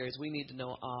that there is. We need to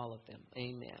know all of them.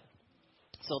 Amen.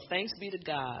 So thanks be to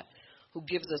God who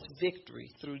gives us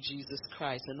victory through Jesus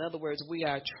Christ. In other words, we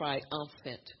are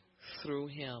triumphant through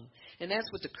him. And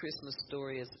that's what the Christmas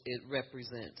story it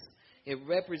represents. It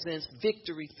represents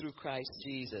victory through Christ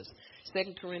Jesus.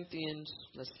 2 Corinthians,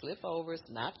 let's flip over. It's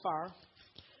not far.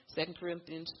 2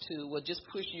 Corinthians 2. Well, just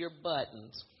push your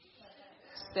buttons.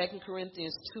 2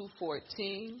 Corinthians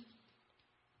 2:14.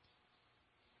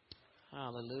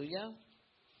 Hallelujah.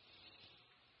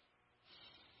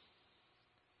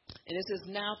 And it says,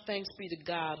 now thanks be to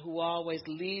God who always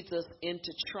leads us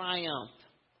into triumph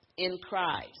in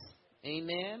Christ.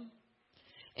 Amen.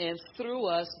 And through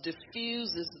us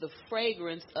diffuses the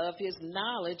fragrance of his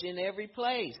knowledge in every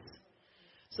place.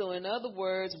 So in other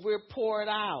words, we're poured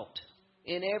out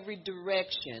in every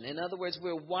direction. In other words,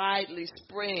 we're widely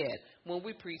spread when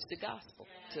we preach the gospel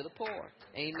to the poor.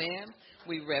 Amen.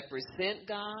 We represent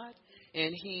God,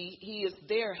 and he is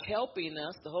there helping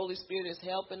us. The Holy Spirit is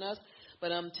helping us.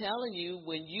 But I'm telling you,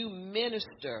 when you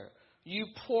minister, you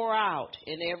pour out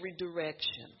in every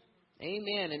direction.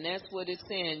 Amen. And that's what it's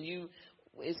saying.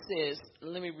 It says,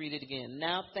 let me read it again.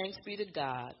 Now thanks be to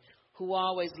God who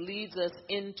always leads us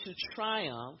into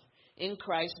triumph in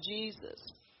Christ Jesus.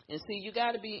 And see, you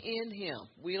got to be in him.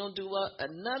 We don't do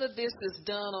none of this is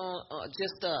done on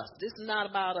just us. This is not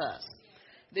about us.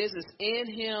 This is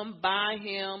in him, by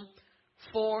him,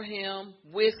 for him,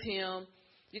 with him.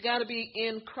 You got to be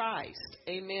in Christ,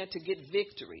 amen, to get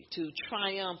victory, to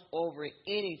triumph over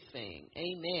anything,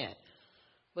 amen.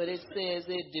 But it says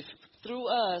through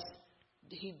us,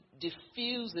 he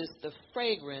diffuses the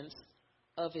fragrance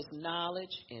of his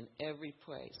knowledge in every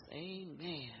place.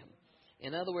 Amen.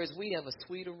 In other words, we have a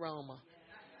sweet aroma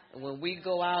when we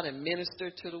go out and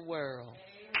minister to the world.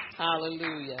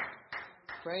 Hallelujah.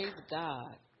 Praise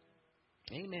God.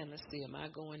 Amen. Let's see. Am I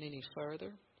going any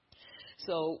further?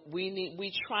 So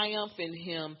we triumph in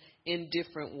him in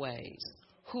different ways.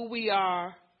 Who we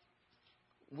are,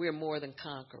 we're more than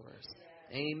conquerors.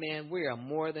 Amen. We are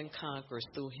more than conquerors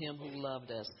through him who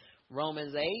loved us.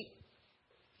 Romans 8.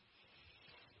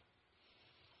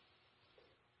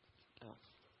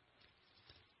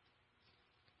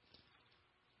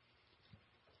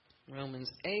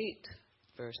 Romans 8,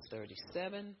 verse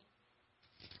 37.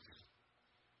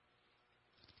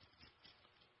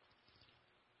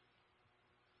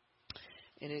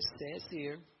 And it says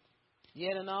here,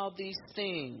 yet in all these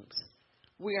things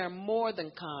we are more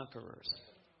than conquerors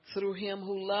through him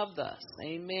who loved us.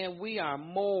 Amen. We are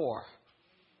more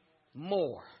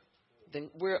than,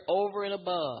 we're over and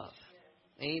above.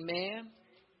 Amen.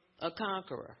 A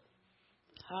conqueror.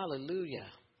 Hallelujah.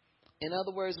 In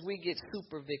other words, we get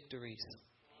super victories.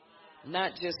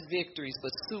 Not just victories,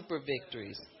 but super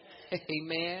victories.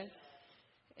 Amen.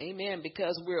 Amen.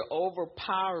 Because we're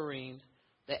overpowering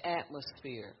the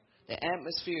atmosphere. The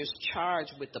atmosphere is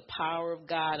charged with the power of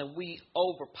God, and we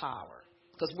overpower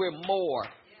because we're more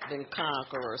than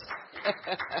conquerors.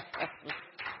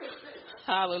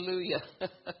 Hallelujah.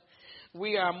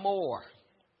 We are more.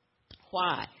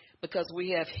 Why? Because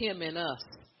we have him in us.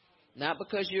 Not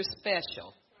because you're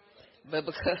special, but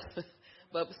because,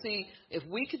 but see, if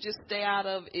we could just stay out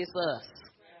of it's us.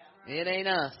 It ain't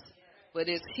us, but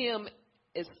it's him,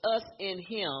 it's us in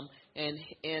him,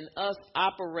 and us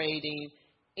operating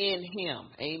in him.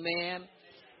 Amen.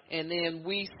 And then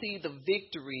we see the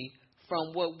victory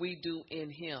from what we do in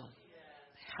him.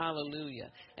 Hallelujah.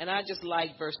 And I just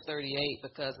like verse 38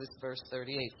 because it's verse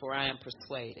 38. For I am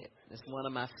persuaded. It's one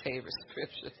of my favorite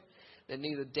scriptures. That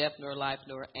neither death nor life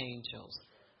nor angels,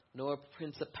 nor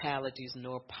principalities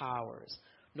nor powers,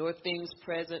 nor things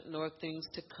present nor things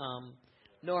to come,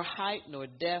 nor height nor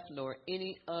depth nor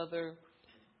any other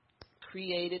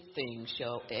created thing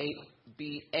shall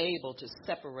be able to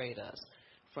separate us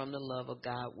from the love of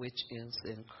God which is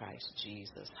in Christ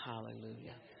Jesus.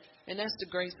 Hallelujah. And that's the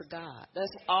grace of God.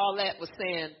 That's all that was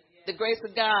saying. The grace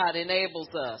of God enables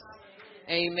us.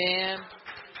 Amen.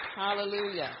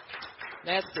 Hallelujah.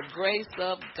 That's the grace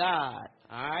of God.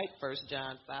 All right, 1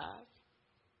 John 5.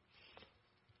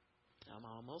 I'm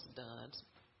almost done.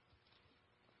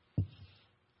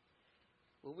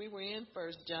 Well, we were in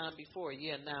 1 John before.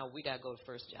 Yeah, now we got to go to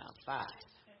 1 John 5.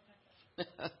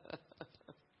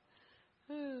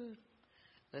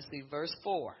 Let's see, verse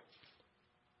 4.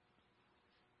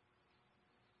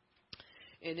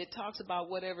 And it talks about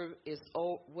whatever is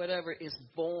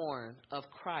born of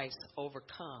Christ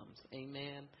overcomes.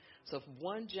 Amen. So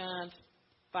 1 John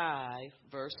 5,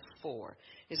 verse 4.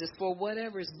 It says, for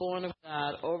whatever is born of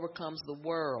God overcomes the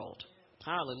world.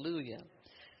 Hallelujah.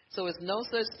 So it's no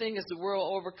such thing as the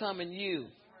world overcoming you.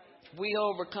 We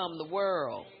overcome the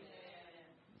world.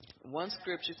 One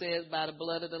scripture says, by the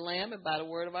blood of the Lamb and by the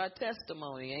word of our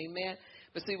testimony. Amen.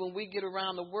 But see, when we get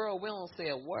around the world, we don't say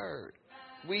a word.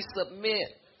 We submit.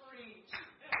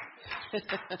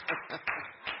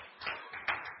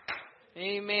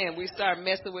 Amen. We start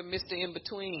messing with Mr. In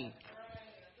Between.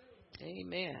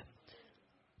 Amen.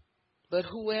 But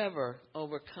whoever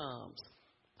overcomes.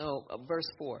 Verse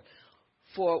 4.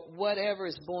 For whatever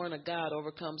is born of God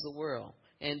overcomes the world.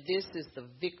 And this is the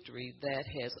victory that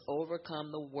has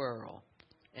overcome the world.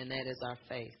 And that is our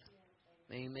faith.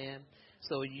 Amen.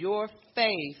 So your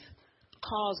faith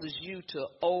causes you to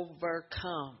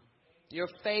overcome. Your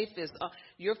faith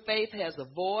has a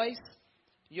voice.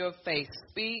 Your faith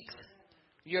speaks.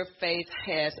 Your faith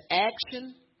has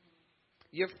action.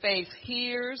 Your faith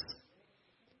hears.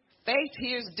 Faith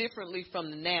hears differently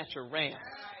from the natural realm.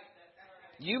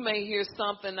 You may hear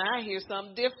something, I hear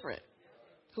something different.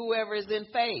 Whoever is in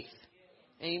faith.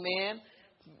 Amen.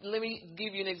 Let me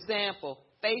give you an example.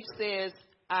 Faith says,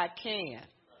 I can.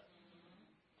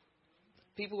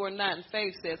 People who are not in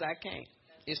faith says, I can't.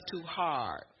 It's too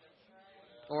hard.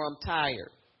 Or I'm tired.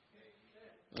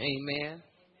 Amen.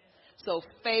 So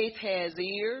faith has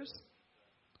ears.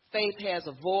 Faith has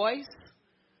a voice.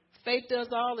 Faith does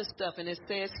all this stuff. And it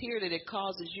says here that it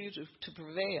causes you to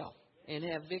prevail and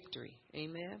have victory.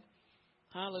 Amen.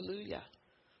 Hallelujah.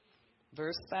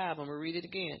 Verse 5, I'm going to read it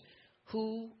again.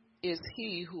 Who is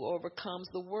he who overcomes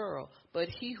the world, but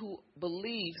he who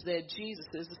believes that Jesus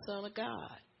is the Son of God?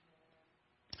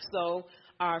 So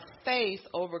our faith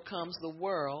overcomes the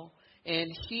world,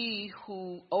 and he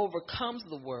who overcomes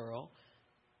the world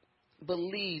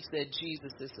believes that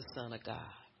Jesus is the Son of God.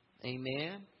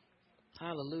 Amen.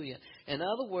 Hallelujah. In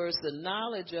other words, the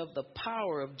knowledge of the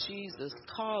power of Jesus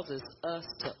causes us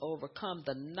to overcome.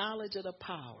 The knowledge of the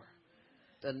power.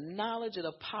 The knowledge of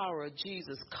the power of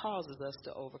Jesus causes us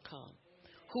to overcome.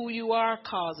 Who you are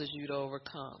causes you to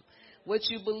overcome. What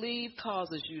you believe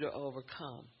causes you to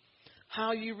overcome.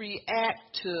 How you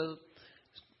react to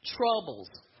troubles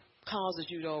causes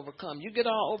you to overcome. You get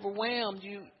all overwhelmed,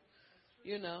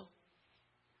 you know,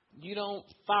 you don't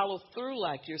follow through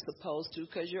like you're supposed to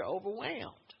because you're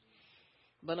overwhelmed.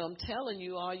 But I'm telling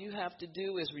you, all you have to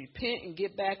do is repent and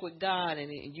get back with God,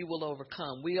 and you will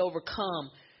overcome. We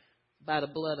overcome by the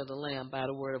blood of the Lamb, by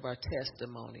the word of our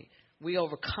testimony. We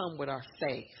overcome with our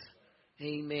faith.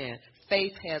 Amen.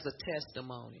 Faith has a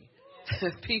testimony.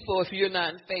 People, if you're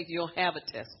not in faith, you don't have a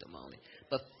testimony.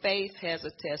 But faith has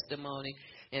a testimony,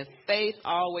 and faith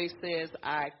always says,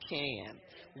 I can.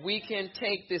 We can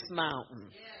take this mountain.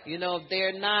 You know,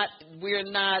 we're not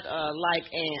like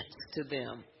ants to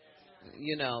them.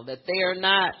 You know, that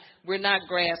we're not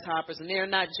grasshoppers, and they're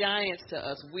not giants to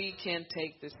us. We can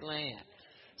take this land.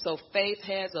 So faith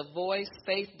has a voice,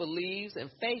 faith believes, and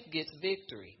faith gets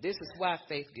victory. This is why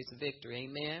faith gets victory.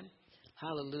 Amen.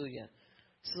 Hallelujah.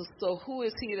 So who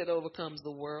is he that overcomes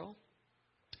the world?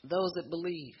 Those that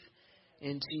believe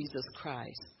in Jesus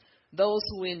Christ. Those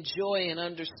who enjoy and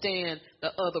understand the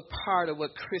other part of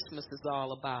what Christmas is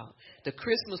all about. The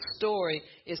Christmas story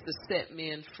is to set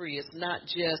men free. It's not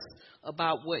just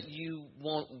about what you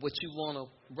want to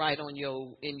write in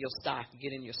your stocking,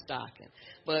 get in your stocking.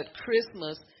 But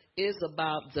Christmas is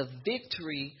about the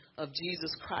victory of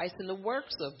Jesus Christ and the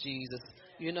works of Jesus.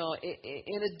 You know,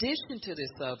 in addition to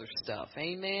this other stuff.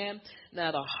 Amen.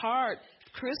 Now the heart.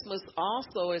 Christmas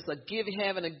also is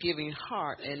having a giving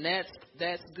heart, and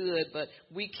that's good, but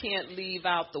we can't leave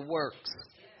out the works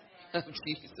of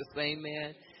Jesus.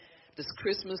 Amen. This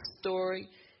Christmas story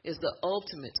is the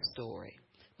ultimate story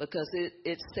because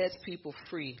it sets people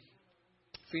free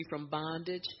from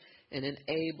bondage, and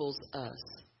enables us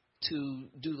to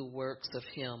do the works of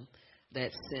him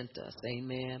that sent us.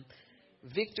 Amen.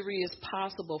 Victory is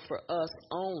possible for us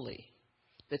only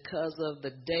because of the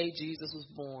day Jesus was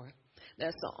born.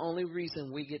 That's the only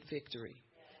reason we get victory.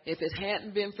 If it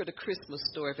hadn't been for the Christmas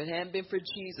story, if it hadn't been for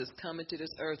Jesus coming to this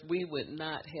earth, we would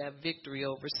not have victory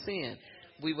over sin.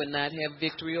 We would not have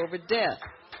victory over death.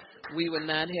 We would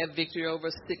not have victory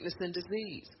over sickness and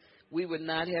disease. We would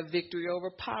not have victory over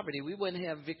poverty. We wouldn't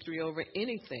have victory over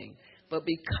anything. But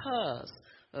because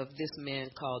of this man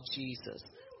called Jesus,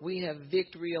 we have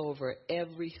victory over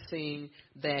everything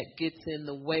that gets in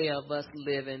the way of us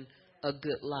living a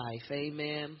good life.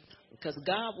 Amen. Because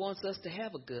God wants us to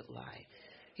have a good life.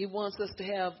 He wants us to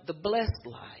have the blessed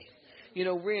life. You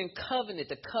know, we're in covenant.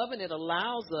 The covenant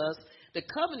allows us. The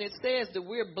covenant says that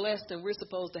we're blessed and we're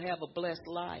supposed to have a blessed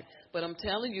life. But I'm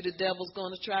telling you, the devil's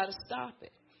going to try to stop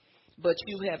it. But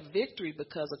you have victory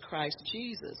because of Christ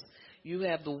Jesus. You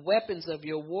have the weapons of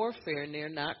your warfare, and they're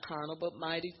not carnal but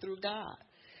mighty through God.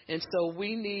 And so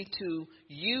we need to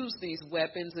use these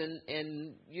weapons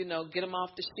and you know, get them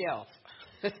off the shelf.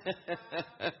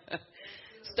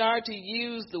 Start to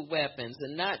use the weapons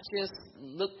and not just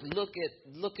look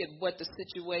at what the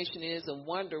situation is and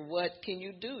wonder what can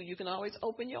you do. You can always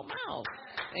open your mouth.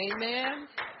 Amen.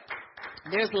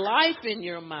 There's life in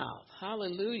your mouth.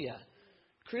 Hallelujah.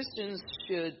 Christians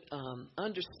should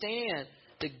understand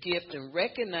the gift and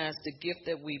recognize the gift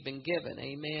that we've been given.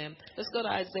 Amen. Let's go to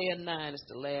Isaiah 9. It's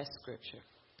the last scripture.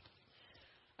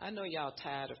 I know y'all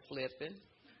tired of flipping.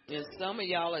 And some of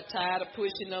y'all are tired of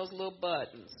pushing those little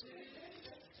buttons.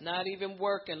 Not even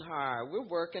working hard. We're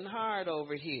working hard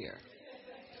over here.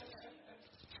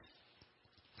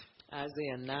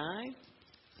 Isaiah 9.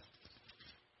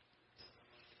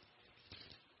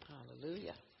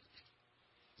 Hallelujah.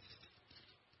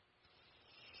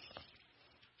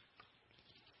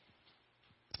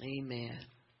 Amen.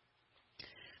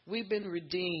 We've been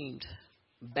redeemed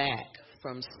back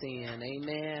from sin.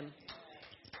 Amen.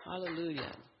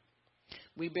 Hallelujah.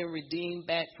 We've been redeemed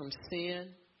back from sin,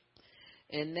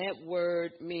 and that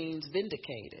word means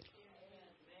vindicated.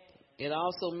 It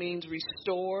also means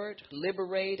restored,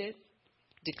 liberated,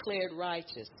 declared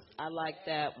righteous. I like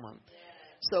that one.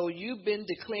 So you've been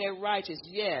declared righteous.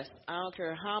 Yes, I don't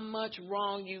care how much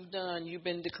wrong you've done, you've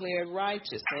been declared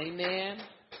righteous. Amen.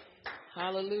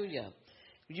 Hallelujah.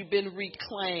 You've been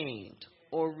reclaimed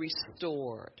or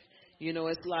restored. You know,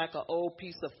 it's like an old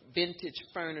piece of vintage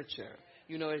furniture.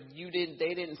 You know,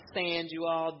 they didn't sand you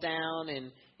all down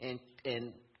and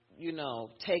you know,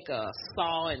 take a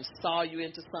saw and saw you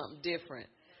into something different.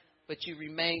 But you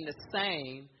remain the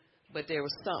same, but there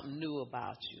was something new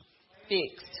about you.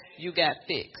 fixed. You got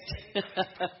fixed.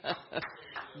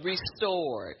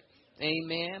 Restored.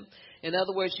 Amen. In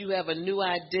other words, you have a new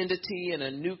identity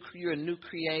and you're a new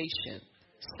creation.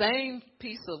 Same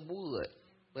piece of wood,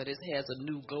 but it has a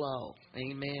new glow.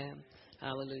 Amen.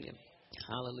 Hallelujah.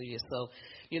 Hallelujah. So,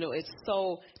 it's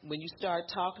so, when you start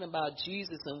talking about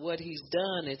Jesus and what he's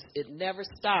done, it never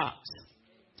stops.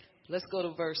 Let's go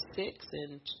to verse 6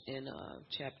 in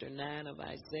chapter 9 of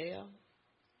Isaiah.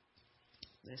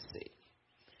 Let's see.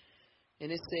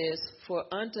 And it says, "For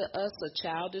unto us a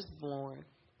child is born,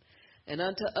 and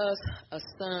unto us a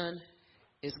son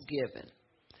is given,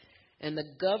 and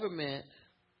the government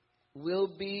will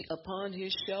be upon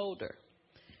his shoulder,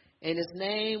 and his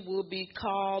name will be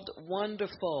called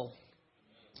Wonderful,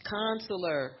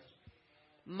 Counselor,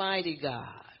 Mighty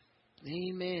God."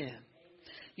 Amen.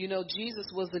 Jesus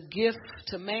was a gift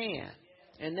to man,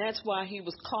 and that's why he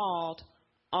was called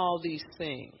all these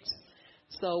things.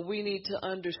 So we need to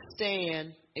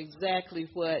understand exactly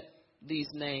what these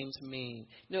names mean.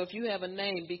 If you have a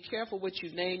name, be careful what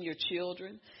you name your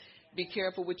children. Be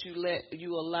careful what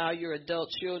you allow your adult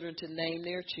children to name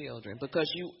their children, because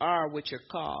you are what you're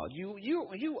called.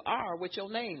 You are what your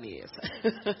name is.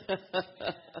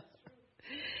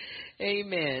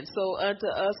 Amen. So unto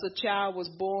us a child was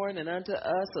born, and unto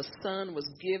us a son was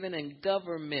given, and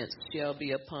government shall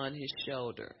be upon his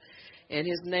shoulder. And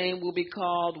his name will be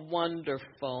called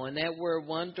Wonderful. And that word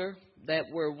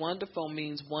wonderful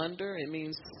means wonder. It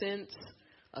means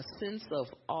a sense of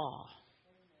awe.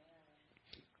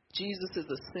 Jesus is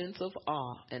a sense of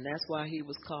awe, and that's why he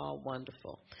was called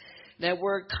Wonderful. That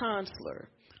word Counselor,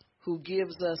 who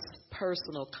gives us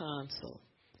personal counsel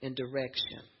and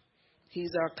direction.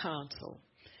 He's our counsel.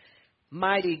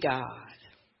 Mighty God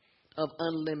of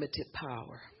unlimited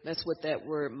power. That's what that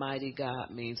word mighty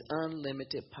God means,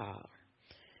 unlimited power.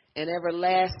 An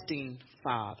everlasting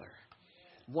Father,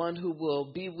 one who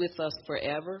will be with us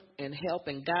forever and help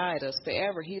and guide us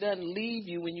forever. He doesn't leave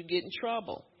you when you get in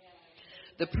trouble.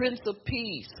 The Prince of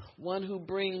Peace, one who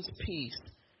brings peace,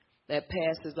 that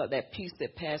peace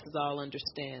that passes all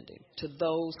understanding to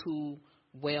those who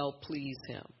well please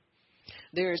him.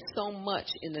 There is so much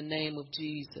in the name of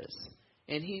Jesus,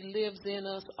 and he lives in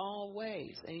us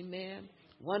always. Amen.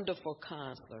 Wonderful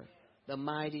Counselor, the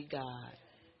mighty God,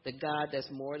 the God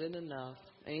that's more than enough.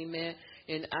 Amen.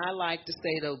 And I like to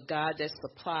say, the God that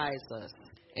supplies us.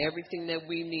 Everything that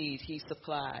we need, he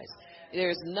supplies.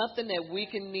 There's nothing that we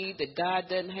can need that God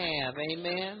doesn't have.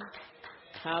 Amen.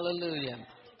 Hallelujah.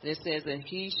 It says, and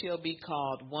he shall be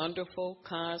called Wonderful,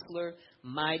 Counselor,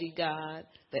 Mighty God,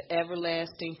 the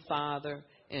Everlasting Father,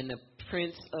 and the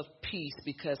Prince of Peace,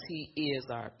 because he is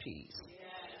our peace.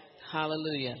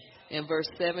 Hallelujah. And verse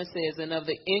 7 says, and of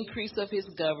the increase of his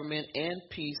government and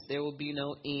peace there will be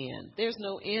no end. There's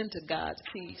no end to God's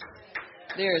peace.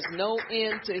 There is no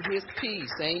end to his peace.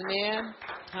 Amen.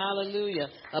 Hallelujah.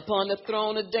 Upon the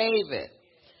throne of David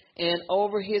and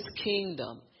over his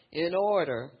kingdom, to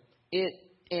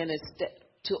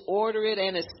order it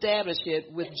and establish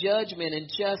it with judgment and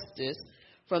justice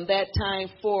from that time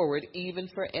forward, even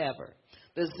forever.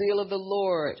 The zeal of the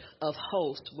Lord of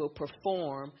hosts will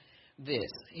perform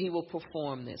this. He will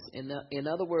perform this. In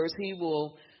other words, he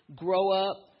will grow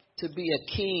up to be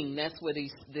a king. That's what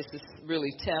this is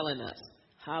really telling us.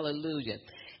 Hallelujah.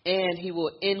 And he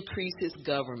will increase his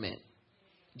government.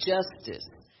 Justice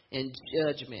and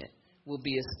judgment will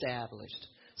be established.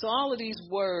 So all of these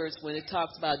words, when it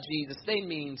talks about Jesus, they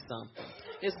mean something.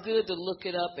 It's good to look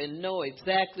it up and know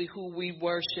exactly who we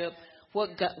worship,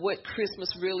 what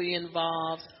Christmas really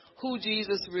involves, who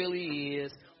Jesus really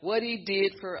is, what he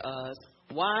did for us,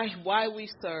 why we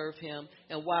serve him,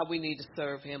 and why we need to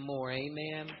serve him more.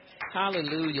 Amen.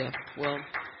 Hallelujah. Well,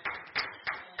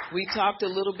 we talked a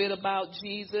little bit about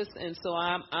Jesus, and so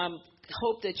I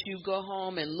hope that you go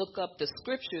home and look up the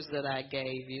scriptures that I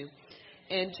gave you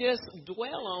and just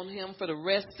dwell on him for the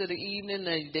rest of the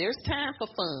evening. There's time for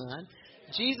fun.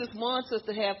 Jesus wants us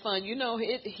to have fun.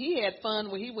 He had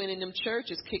fun when he went in them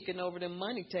churches kicking over them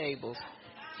money tables.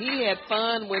 He had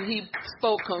fun when he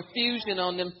spoke confusion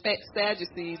on them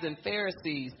Sadducees and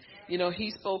Pharisees.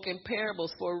 He spoke in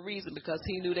parables for a reason, because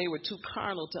he knew they were too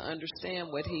carnal to understand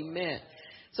what he meant.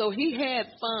 So he had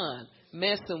fun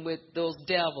messing with those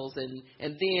devils and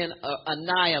then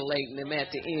annihilating them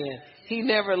at the end. He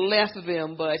never left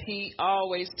them, but he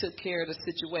always took care of the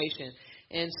situation.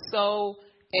 And so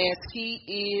as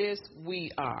he is,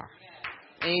 we are.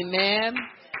 Amen.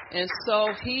 And so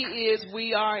he is,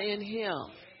 we are in him.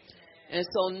 And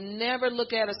so never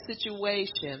look at a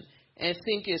situation and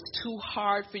think it's too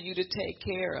hard for you to take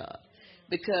care of,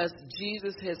 because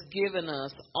Jesus has given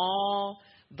us all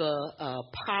the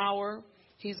power.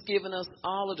 He's given us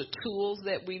all of the tools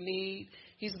that we need.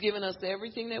 He's given us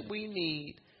everything that we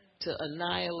need to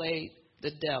annihilate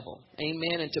the devil.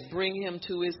 Amen. And to bring him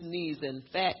to his knees. In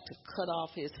fact, to cut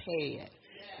off his head.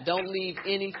 Don't leave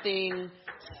anything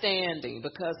standing,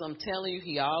 because I'm telling you,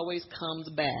 he always comes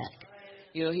back.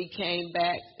 You know, he came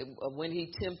back when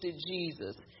he tempted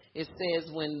Jesus. It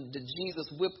says when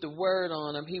Jesus whipped the word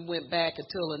on him, he went back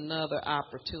until another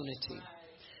opportunity.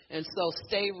 And so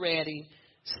stay ready.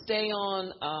 Stay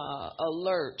on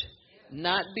alert.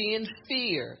 Not be in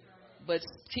fear, but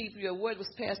keep your, what was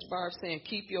Pastor Barb saying?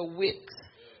 Keep your wits.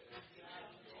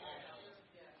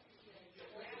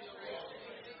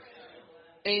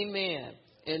 Amen.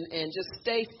 And just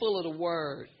stay full of the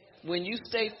word. When you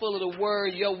stay full of the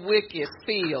word, your wick is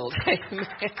filled. Amen.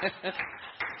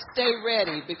 Stay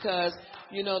ready, because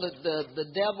you know the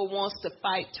devil wants to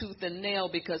fight tooth and nail,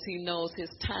 because he knows his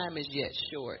time is yet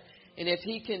short. And if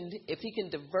he can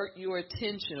divert your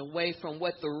attention away from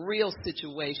what the real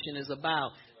situation is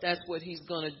about, that's what he's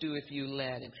going to do if you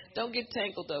let him. Don't get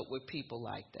tangled up with people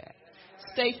like that.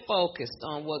 Stay focused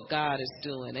on what God is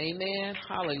doing. Amen.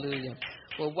 Hallelujah.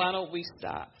 Well, why don't we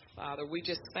stop? Father, we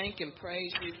just thank and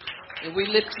praise you, and we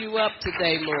lift you up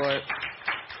today, Lord.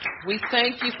 We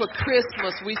thank you for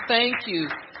Christmas. We thank you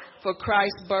for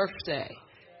Christ's birthday.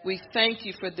 We thank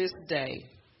you for this day.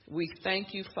 We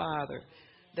thank you, Father,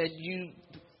 that you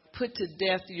put to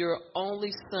death your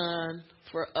only Son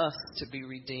for us to be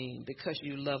redeemed, because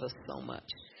you love us so much.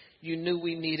 You knew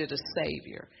we needed a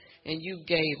Savior, and you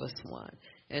gave us one.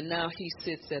 And now he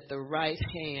sits at the right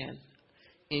hand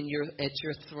at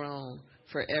your throne,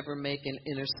 forever making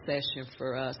intercession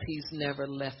for us. He's never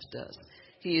left us.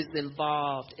 He is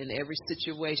involved in every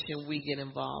situation we get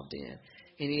involved in.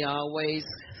 And he always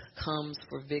comes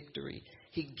for victory.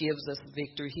 He gives us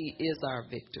victory. He is our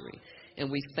victory. And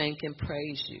we thank and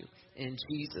praise you. In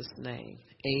Jesus' name,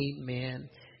 amen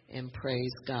and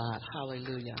praise God.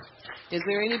 Hallelujah. Is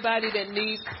there anybody that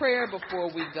needs prayer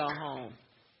before we go home?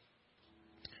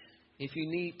 If you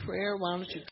need prayer, why don't you